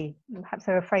tree, perhaps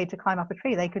they're afraid to climb up a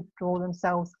tree, they could draw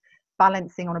themselves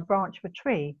balancing on a branch of a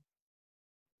tree.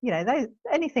 You know,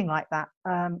 anything like that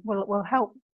will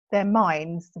help their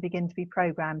minds to begin to be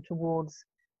programmed towards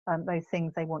those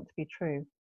things they want to be true.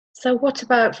 So what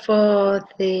about for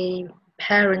the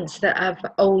parents that have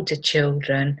older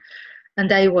children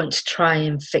and they want to try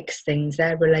and fix things,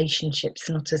 their relationship's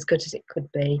not as good as it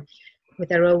could be with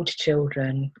their older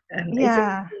children? Is there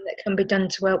anything that can be done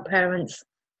to help parents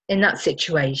in that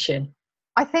situation?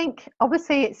 I think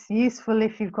obviously it's useful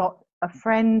if you've got a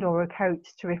friend or a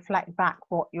coach to reflect back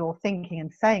what you're thinking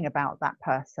and saying about that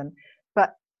person.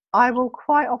 But I will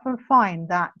quite often find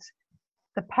that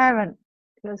the parent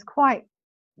is quite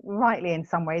rightly, in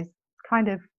some ways, kind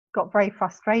of got very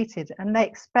frustrated, and they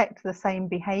expect the same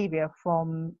behavior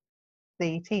from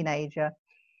the teenager.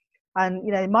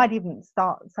 And they might even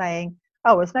start saying,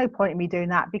 oh, there's no point in me doing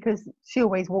that because she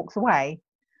always walks away,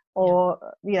 or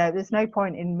there's no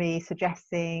point in me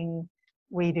suggesting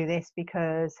we do this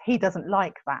because he doesn't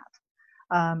like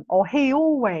that, or he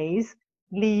always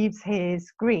leaves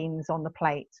his greens on the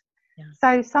plate.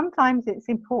 So sometimes it's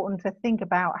important to think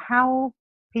about how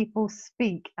people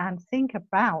speak and think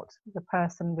about the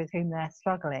person with whom they're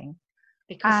struggling.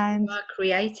 Because you are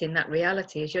creating that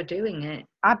reality as you're doing it.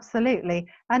 Absolutely.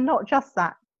 And not just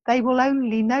that, they will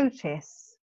only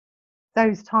notice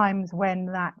those times when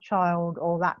that child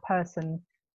or that person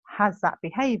has that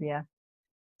behaviour.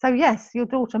 So yes, your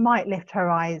daughter might lift her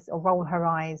eyes or roll her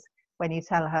eyes when you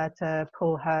tell her to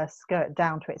pull her skirt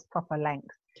down to its proper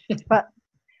length.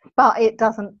 But it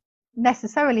doesn't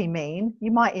necessarily mean,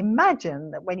 you might imagine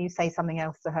that when you say something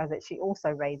else to her that she also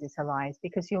raises her eyes,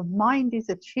 because your mind is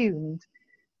attuned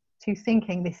to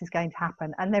thinking this is going to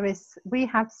happen. And we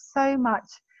have so much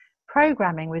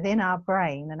programming within our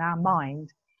brain and our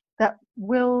mind that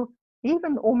will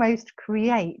even almost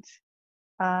create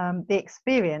the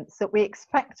experience that we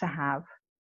expect to have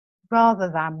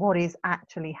rather than what is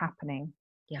actually happening.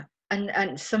 Yeah.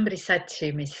 And somebody said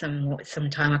to me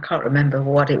sometime, I can't remember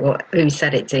who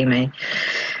said it to me,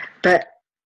 but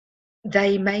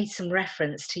they made some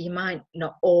reference to, you might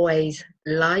not always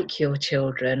like your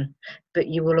children, but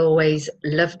you will always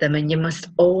love them, and you must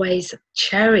always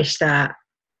cherish that.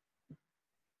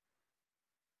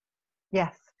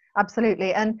 Yes,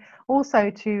 absolutely. And also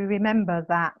to remember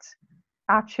that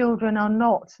our children are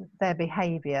not their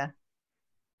behaviour.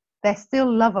 They're still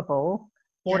lovable,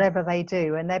 whatever they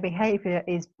do, and their behaviour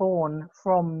is born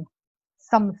from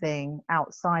something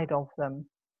outside of them.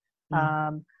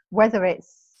 Whether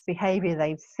it's behaviour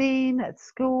they've seen at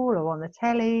school or on the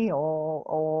telly,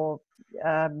 or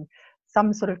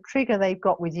some sort of trigger they've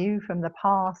got with you from the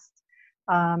past,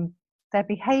 their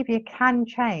behaviour can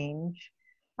change.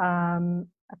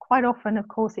 Quite often, of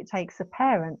course, it takes a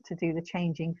parent to do the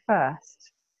changing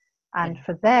first, and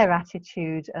for their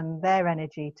attitude and their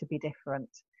energy to be different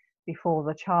before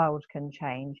the child can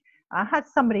change. I had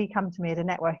somebody come to me at a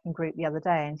networking group the other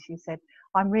day, and she said,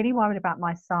 I'm really worried about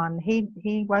my son.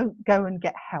 He won't go and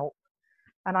get help.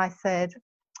 And I said,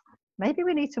 maybe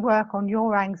we need to work on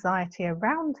your anxiety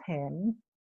around him,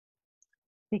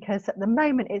 because at the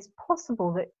moment it's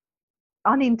possible that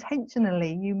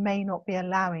unintentionally you may not be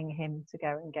allowing him to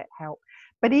go and get help.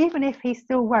 But even if he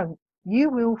still won't, you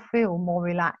will feel more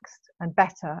relaxed and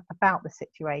better about the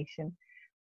situation,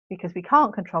 because we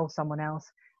can't control someone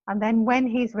else. And then when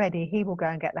he's ready, he will go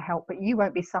and get the help, but you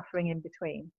won't be suffering in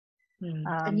between.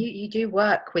 And you do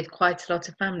work with quite a lot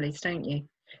of families, don't you,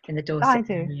 in the Dorset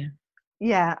area?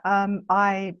 Yeah,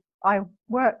 I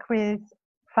work with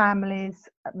families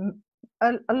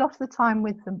a lot of the time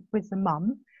with the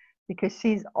mum, because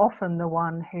she's often the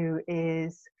one who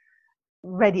is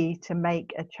ready to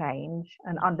make a change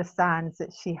and understands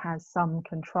that she has some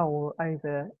control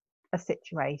over a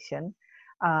situation.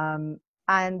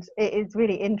 And it is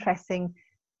really interesting.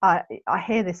 I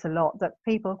hear this a lot, that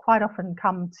people quite often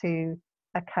come to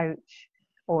a coach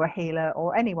or a healer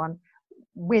or anyone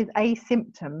with a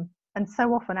symptom, and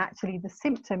so often actually the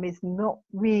symptom is not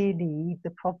really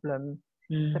the problem.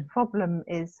 The problem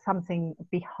is something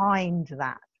behind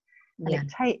that.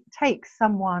 And it takes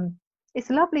someone.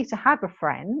 It's lovely to have a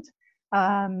friend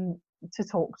to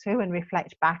talk to and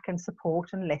reflect back and support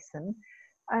and listen.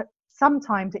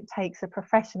 Sometimes it takes a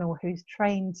professional who's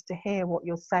trained to hear what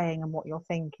you're saying and what you're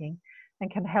thinking, and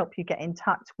can help you get in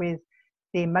touch with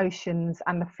the emotions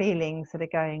and the feelings that are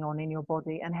going on in your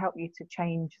body, and help you to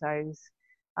change those,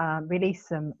 release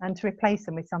them, and to replace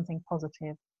them with something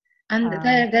positive. And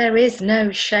there is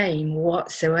no shame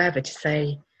whatsoever to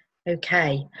say,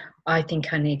 okay, I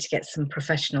think I need to get some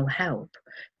professional help.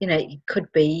 It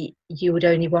could be you would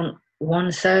only want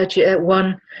one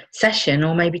session,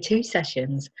 or maybe 2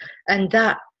 sessions, and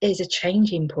that is a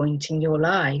changing point in your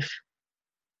life.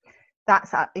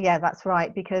 That's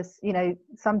right, because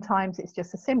sometimes it's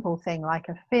just a simple thing like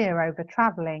a fear over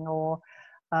traveling, or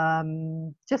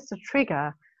just a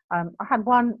trigger. I had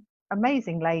one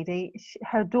amazing lady.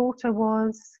 Her daughter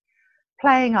was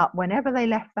playing up. Whenever they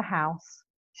left the house,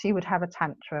 she would have a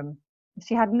tantrum.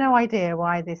 She had no idea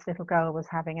why this little girl was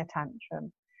having a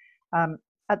tantrum.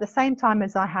 At the same time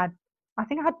as I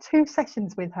think I had 2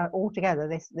 sessions with her altogether,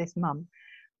 this mum,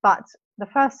 But the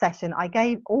first session,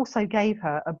 I also gave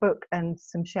her a book and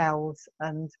some shells,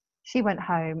 and she went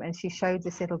home and she showed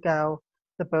this little girl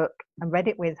the book and read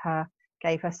it with her,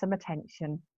 gave her some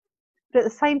attention. But at the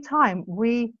same time,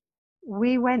 we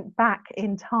went back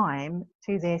in time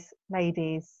to this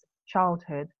lady's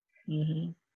childhood,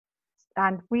 Mm-hmm.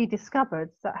 and we discovered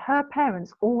that her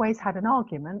parents always had an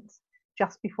argument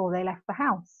just before they left the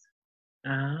house.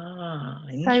 Ah,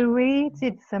 So we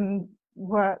did some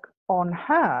work on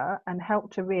her and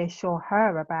helped to reassure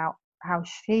her about how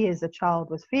she as a child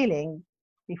was feeling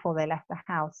before they left the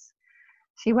house.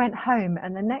 She went home,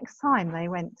 and the next time they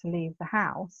went to leave the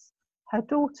house, her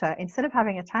daughter, instead of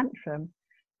having a tantrum,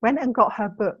 went and got her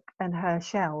book and her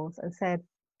shells and said,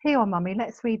 "Here, mummy,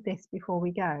 let's read this before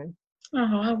we go." oh,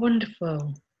 how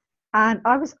wonderful. And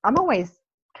I'm always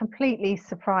completely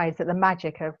surprised at the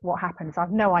magic of what happens.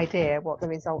 I've no idea what the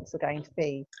results are going to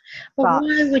be. Well, But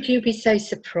why would you be so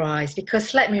surprised?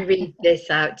 Because let me read this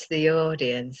out to the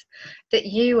audience, that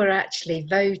you were actually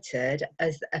voted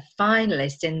as a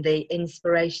finalist in the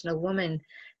Inspirational Woman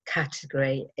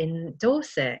category in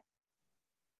Dorset.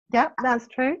 yeah, that's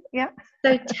true. Yeah.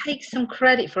 So take some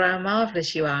credit for how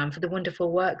marvellous you are and for the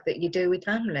wonderful work that you do with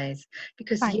families,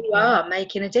 because Thank you you. are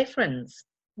making a difference.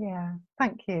 Yeah,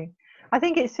 thank you. I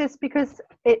think it's just because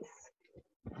it's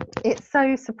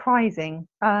so surprising.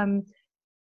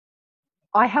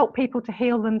 I help people to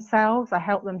heal themselves. I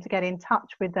help them to get in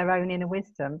touch with their own inner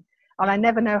wisdom, and I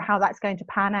never know how that's going to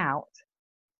pan out.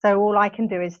 So all I can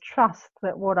do is trust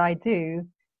that what I do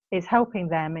is helping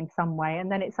them in some way, and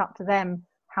then it's up to them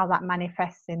how that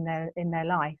manifests in their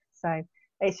life. So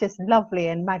it's just lovely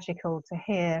and magical to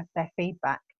hear their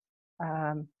feedback.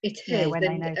 It is, When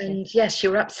they notice. and yes,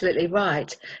 you're absolutely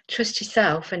right. Trust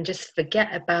yourself and just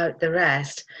forget about the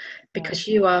rest, because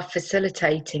you are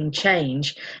facilitating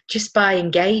change just by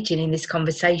engaging in this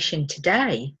conversation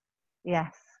today.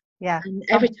 Yes, yeah. And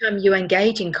every time you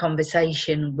engage in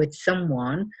conversation with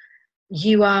someone,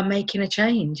 you are making a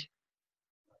change.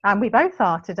 And we both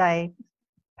are today.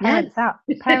 Yeah.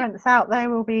 Parents out there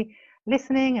will be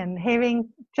listening and hearing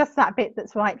just that bit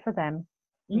that's right for them.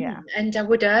 Yeah. And I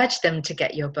would urge them to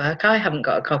get your book. I haven't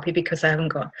got a copy because I haven't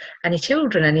got any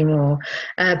children anymore,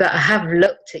 but I have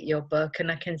looked at your book and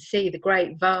I can see the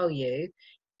great value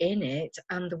in it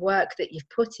and the work that you've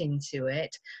put into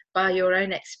it. By your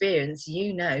own experience,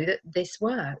 you know that this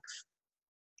works.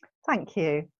 Thank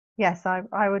you. Yes,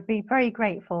 I would be very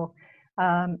grateful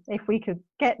if we could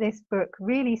get this book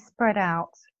really spread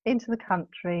out into the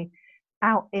country,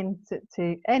 out into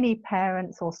to any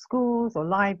parents or schools or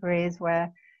libraries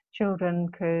where children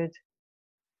could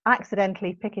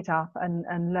accidentally pick it up and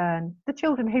learn. The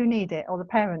children who need it or the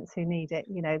parents who need it,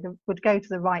 would go to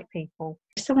the right people.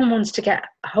 If someone wants to get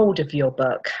hold of your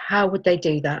book, how would they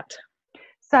do that?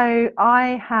 So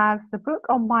I have the book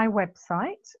on my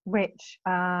website, which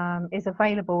is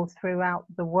available throughout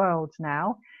the world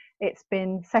now. It's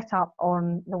been set up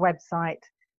on the website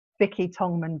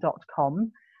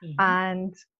vickytongeman.com,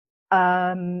 and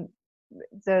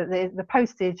the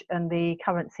postage and the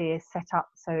currency is set up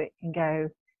so it can go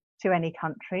to any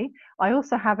country. I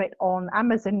also have it on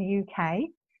Amazon UK.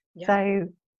 So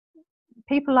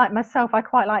people like myself, I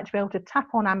quite like to be able to tap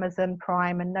on Amazon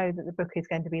Prime and know that the book is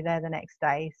going to be there the next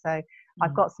day. So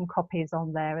I've got some copies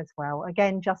on there as well.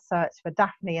 Again, just search for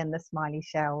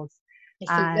Daphnie-and-the-Shiney-shells.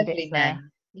 It's a lovely name.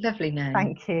 Lovely name.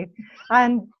 Thank you.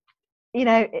 And,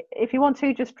 if you want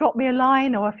to, just drop me a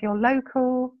line, or if you're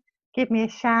local, give me a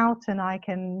shout and I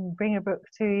can bring a book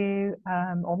to you,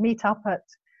 or meet up at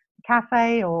a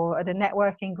cafe or at a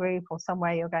networking group or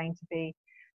somewhere you're going to be.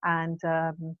 And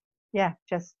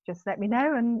just let me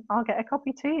know and I'll get a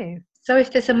copy to you. So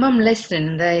if there's a mum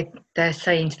listening and they're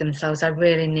saying to themselves, I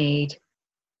really need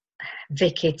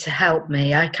Vicky to help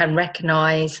me, I can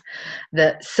recognise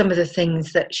that some of the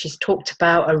things that she's talked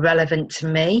about are relevant to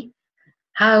me,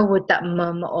 how would that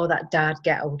mum or that dad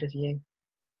get hold of you?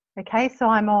 Okay, so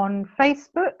I'm on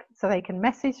Facebook, so they can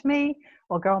message me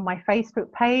or go on my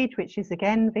Facebook page, which is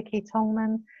again Vicky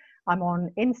Tongeman. I'm on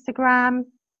Instagram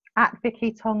at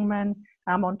Vicky Tongeman.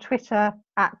 I'm on Twitter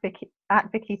at Vicky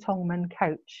Tongeman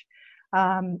Coach.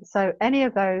 So any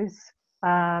of those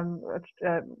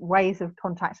ways of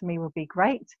contacting me would be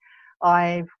great.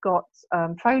 I've got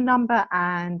phone number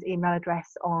and email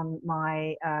address on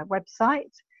my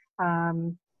website.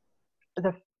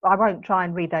 I won't try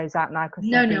and read those out now because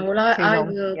I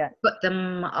will put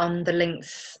them on the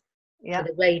links for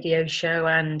the radio show,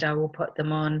 and I will put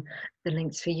them on the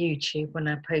links for YouTube when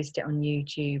I post it on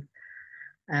YouTube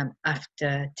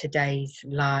after today's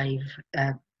live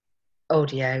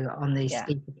audio on the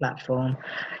speaker platform.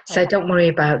 So don't worry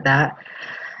about that.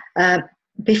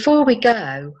 Before we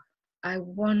go, I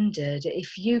wondered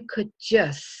if you could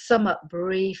just sum up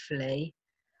briefly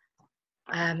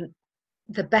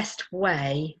the best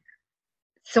way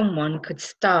someone could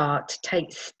start to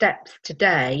take steps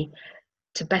today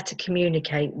to better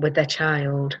communicate with their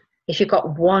child. If you've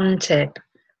got one tip,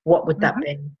 what would that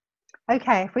be?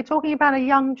 Okay, if we're talking about a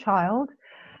young child,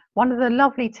 one of the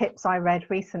lovely tips I read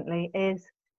recently is,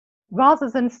 rather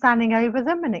than standing over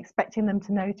them and expecting them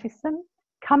to notice them,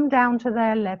 come down to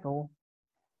their level.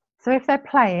 So if they're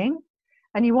playing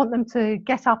and you want them to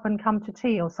get up and come to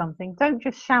tea or something, don't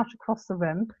just shout across the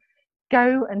room.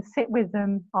 Go and sit with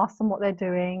them, ask them what they're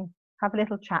doing, have a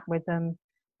little chat with them,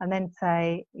 and then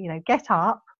say, get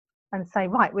up and say,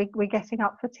 right, we're getting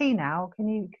up for tea now. Can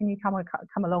you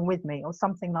come along with me, or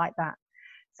something like that.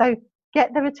 So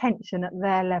get their attention at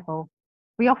their level.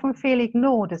 We often feel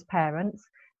ignored as parents,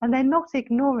 and they're not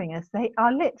ignoring us. They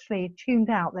are literally tuned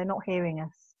out. They're not hearing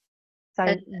us.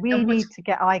 So we need to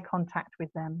get eye contact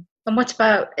with them. And what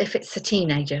about if it's a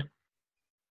teenager?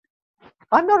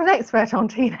 I'm not an expert on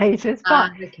teenagers,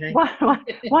 but okay.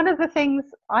 one of the things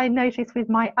I noticed with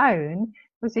my own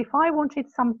was, if I wanted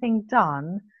something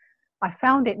done, I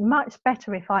found it much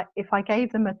better if I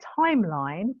gave them a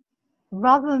timeline,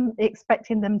 rather than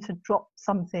expecting them to drop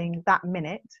something that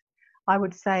minute. I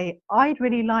would say, I'd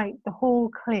really like the hall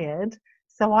cleared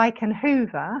so I can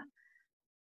hoover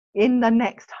in the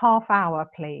next half hour,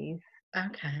 please.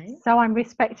 Okay. So I'm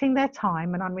respecting their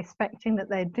time, and I'm respecting that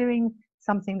they're doing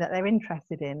something that they're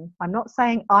interested in. I'm not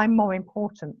saying I'm more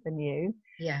important than you,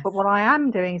 but what I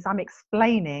am doing is I'm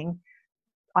explaining,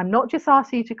 I'm not just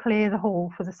asking you to clear the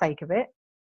hall for the sake of it,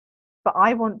 but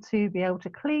I want to be able to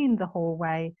clean the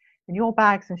hallway, and your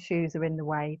bags and shoes are in the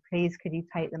way. Please, could you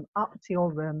take them up to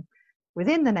your room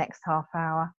within the next half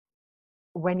hour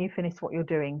when you finish what you're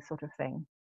doing, sort of thing.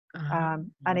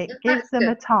 And it gives them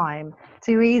a time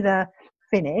to either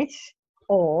finish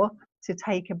or to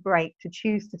take a break, to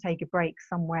choose to take a break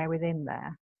somewhere within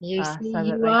there. You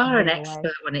are an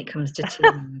expert when it comes to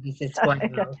teenagers as well.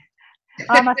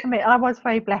 I must admit, I was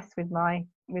very blessed with my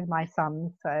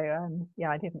sons, so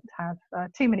I didn't have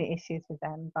too many issues with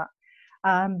them. But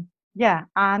and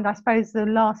I suppose the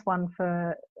last one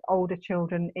for older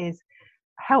children is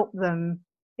help them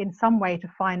in some way to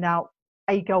find out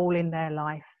a goal in their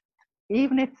life,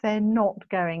 even if they're not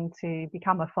going to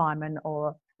become a fireman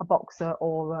or a boxer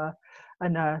or a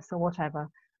nurse or whatever.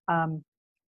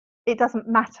 It doesn't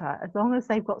matter, as long as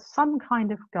they've got some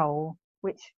kind of goal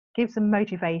which gives them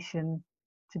motivation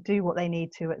to do what they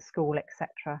need to at school,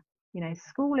 etc.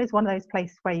 School is one of those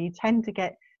places where you tend to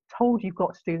get told you've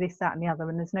got to do this, that and the other,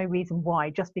 and there's no reason why,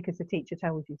 just because the teacher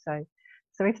tells you so.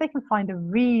 So if they can find a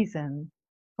reason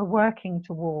for working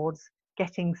towards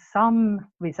getting some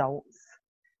results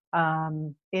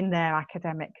in their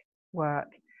academic work,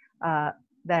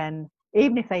 then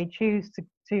even if they choose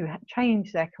to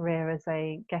change their career as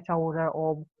they get older,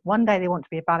 or one day they want to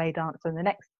be a ballet dancer and the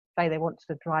next day they want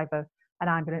to drive an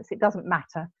ambulance, it doesn't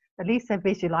matter. At least they're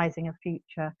visualizing a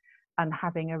future and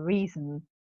having a reason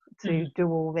to do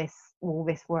all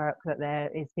this work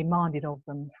that is demanded of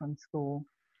them from school.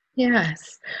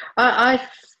 Yes, I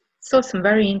saw some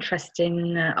very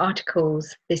interesting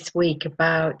articles this week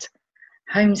about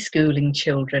homeschooling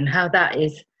children, how that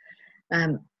is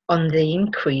on the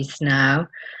increase now,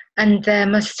 and there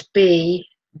must be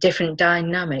different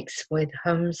dynamics with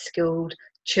homeschooled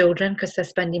children because they're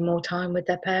spending more time with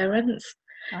their parents.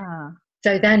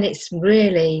 So then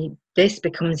this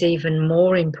becomes even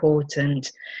more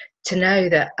important to know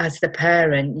that as the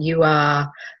parent, you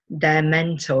are their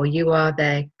mentor, you are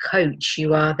their coach,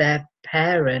 you are their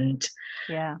parent.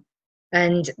 Yeah.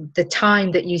 And the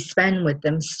time that you spend with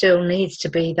them still needs to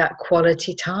be that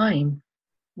quality time.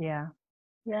 Yeah.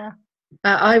 Yeah.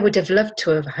 I would have loved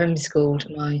to have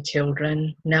homeschooled my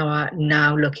children.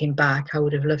 Now looking back, I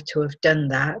would have loved to have done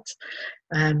that,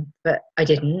 but I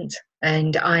didn't.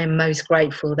 And I am most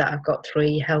grateful that I've got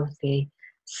 3 healthy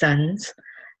sons.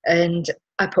 And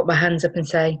I put my hands up and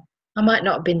say, I might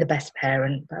not have been the best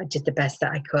parent, but I did the best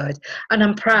that I could. And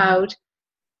I'm proud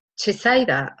to say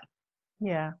that.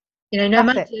 Yeah. No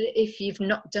matter if you've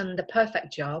not done the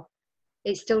perfect job,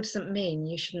 it still doesn't mean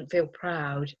you shouldn't feel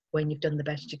proud when you've done the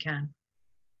best you can.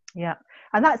 Yeah.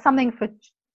 And that's something for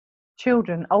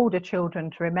children, older children,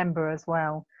 to remember as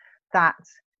well, that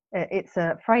it's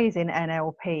a phrase in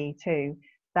NLP too,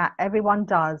 that everyone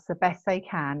does the best they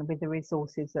can with the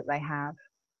resources that they have.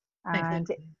 And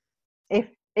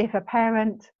if a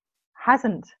parent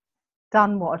hasn't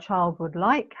done what a child would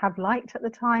have liked at the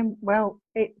time, well,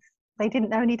 they didn't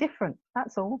know any different.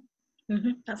 That's all.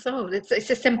 That's all. It's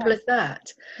as simple as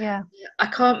that. Yeah. I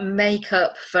can't make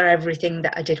up for everything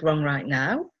that I did wrong right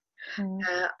now. Mm.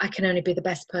 I can only be the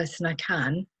best person I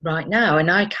can right now, and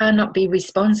I cannot be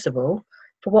responsible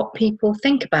for what people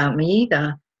think about me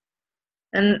either.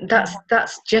 And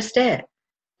that's just it.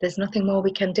 There's nothing more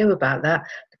we can do about that.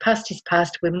 The past is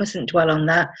past. We mustn't dwell on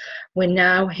that. We're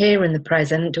now here in the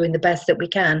present, doing the best that we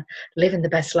can, living the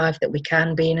best life that we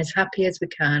can, being as happy as we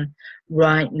can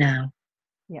right now.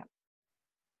 Yeah.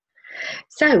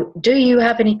 So, do you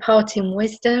have any parting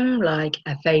wisdom, like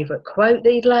a favourite quote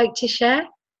that you'd like to share?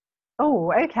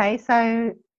 Oh, okay.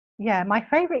 So, yeah, my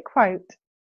favourite quote,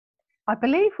 I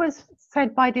believe, was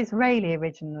said by Disraeli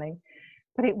originally,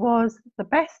 but it was, "The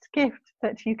best gift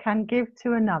that you can give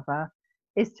to another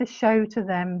is to show to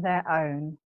them their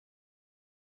own."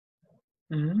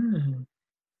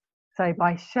 So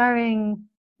by showing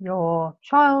your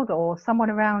child or someone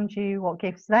around you what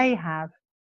gifts they have,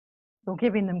 you're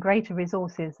giving them greater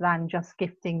resources than just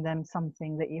gifting them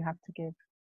something that you have to give.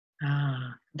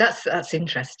 That's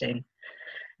interesting,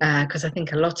 because I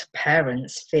think a lot of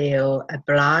parents feel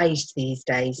obliged these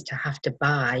days to have to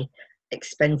buy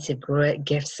expensive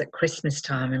gifts at Christmas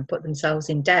time and put themselves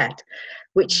in debt,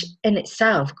 which in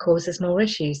itself causes more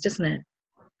issues, doesn't it?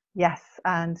 Yes,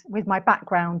 and with my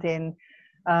background in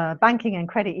banking and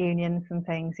credit unions and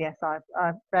things, yes,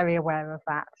 I'm very aware of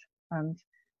that. And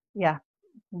yeah,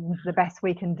 the best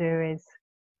we can do is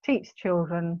teach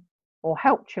children or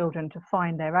help children to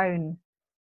find their own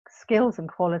skills and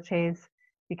qualities,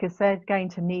 because they're going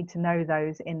to need to know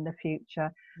those in the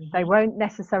future. They won't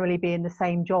necessarily be in the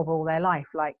same job all their life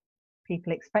like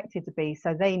people expected to be,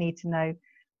 so they need to know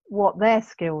what their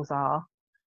skills are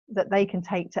that they can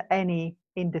take to any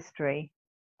industry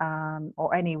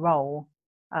or any role.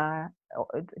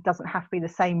 It doesn't have to be the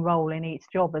same role in each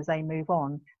job as they move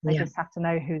on. They just have to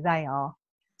know who they are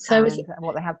and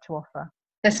what they have to offer.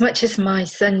 As much as my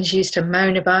sons used to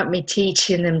moan about me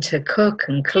teaching them to cook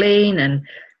and clean and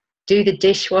do the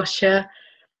dishwasher,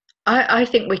 I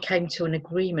think we came to an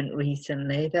agreement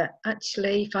recently that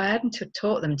actually if I hadn't have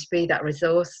taught them to be that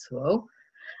resourceful,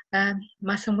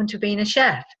 my son wouldn't have been a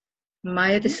chef.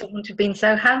 My other son wouldn't have been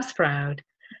so house proud.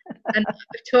 And I've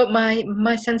taught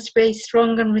my sons to be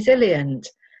strong and resilient.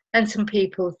 And some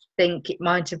people think it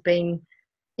might have been,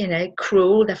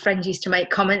 cruel. Their friends used to make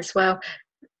comments, well,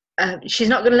 she's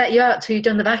not going to let you out till you've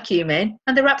done the vacuuming.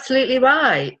 And they're absolutely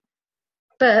right.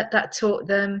 But that taught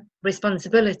them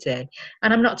responsibility.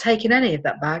 And I'm not taking any of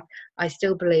that back. I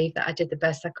still believe that I did the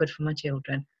best I could for my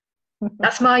children.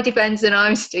 That's my defence and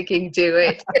I'm sticking to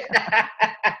it.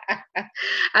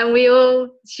 And we all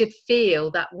should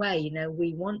feel that way.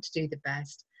 We want to do the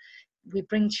best. We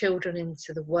bring children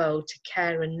into the world to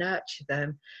care and nurture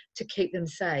them, to keep them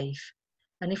safe.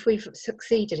 And if we've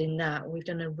succeeded in that, we've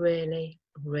done a really,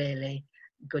 really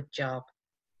good job.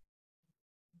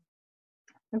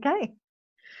 Okay.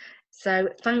 So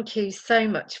thank you so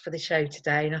much for the show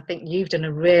today. And I think you've done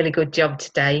a really good job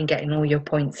today in getting all your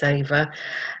points over.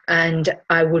 And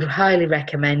I would highly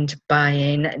recommend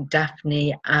buying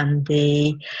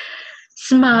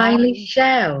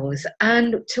Daphnie-and-the-shiney-shells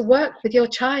and to work with your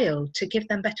child to give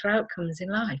them better outcomes in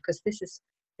life, because this is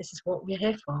what we're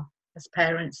here for as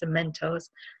parents and mentors.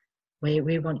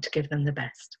 We want to give them the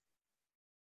best.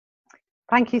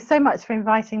 Thank you so much for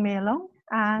inviting me along.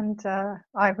 And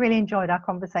I've really enjoyed our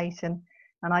conversation,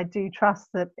 and I do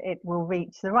trust that it will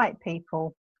reach the right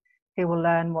people who will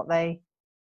learn what they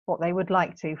would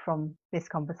like to from this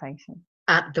conversation.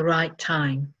 At the right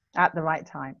time. At the right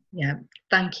time. Yeah.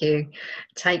 Thank you.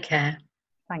 Take care.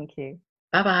 Thank you.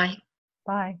 Bye-bye.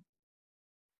 Bye.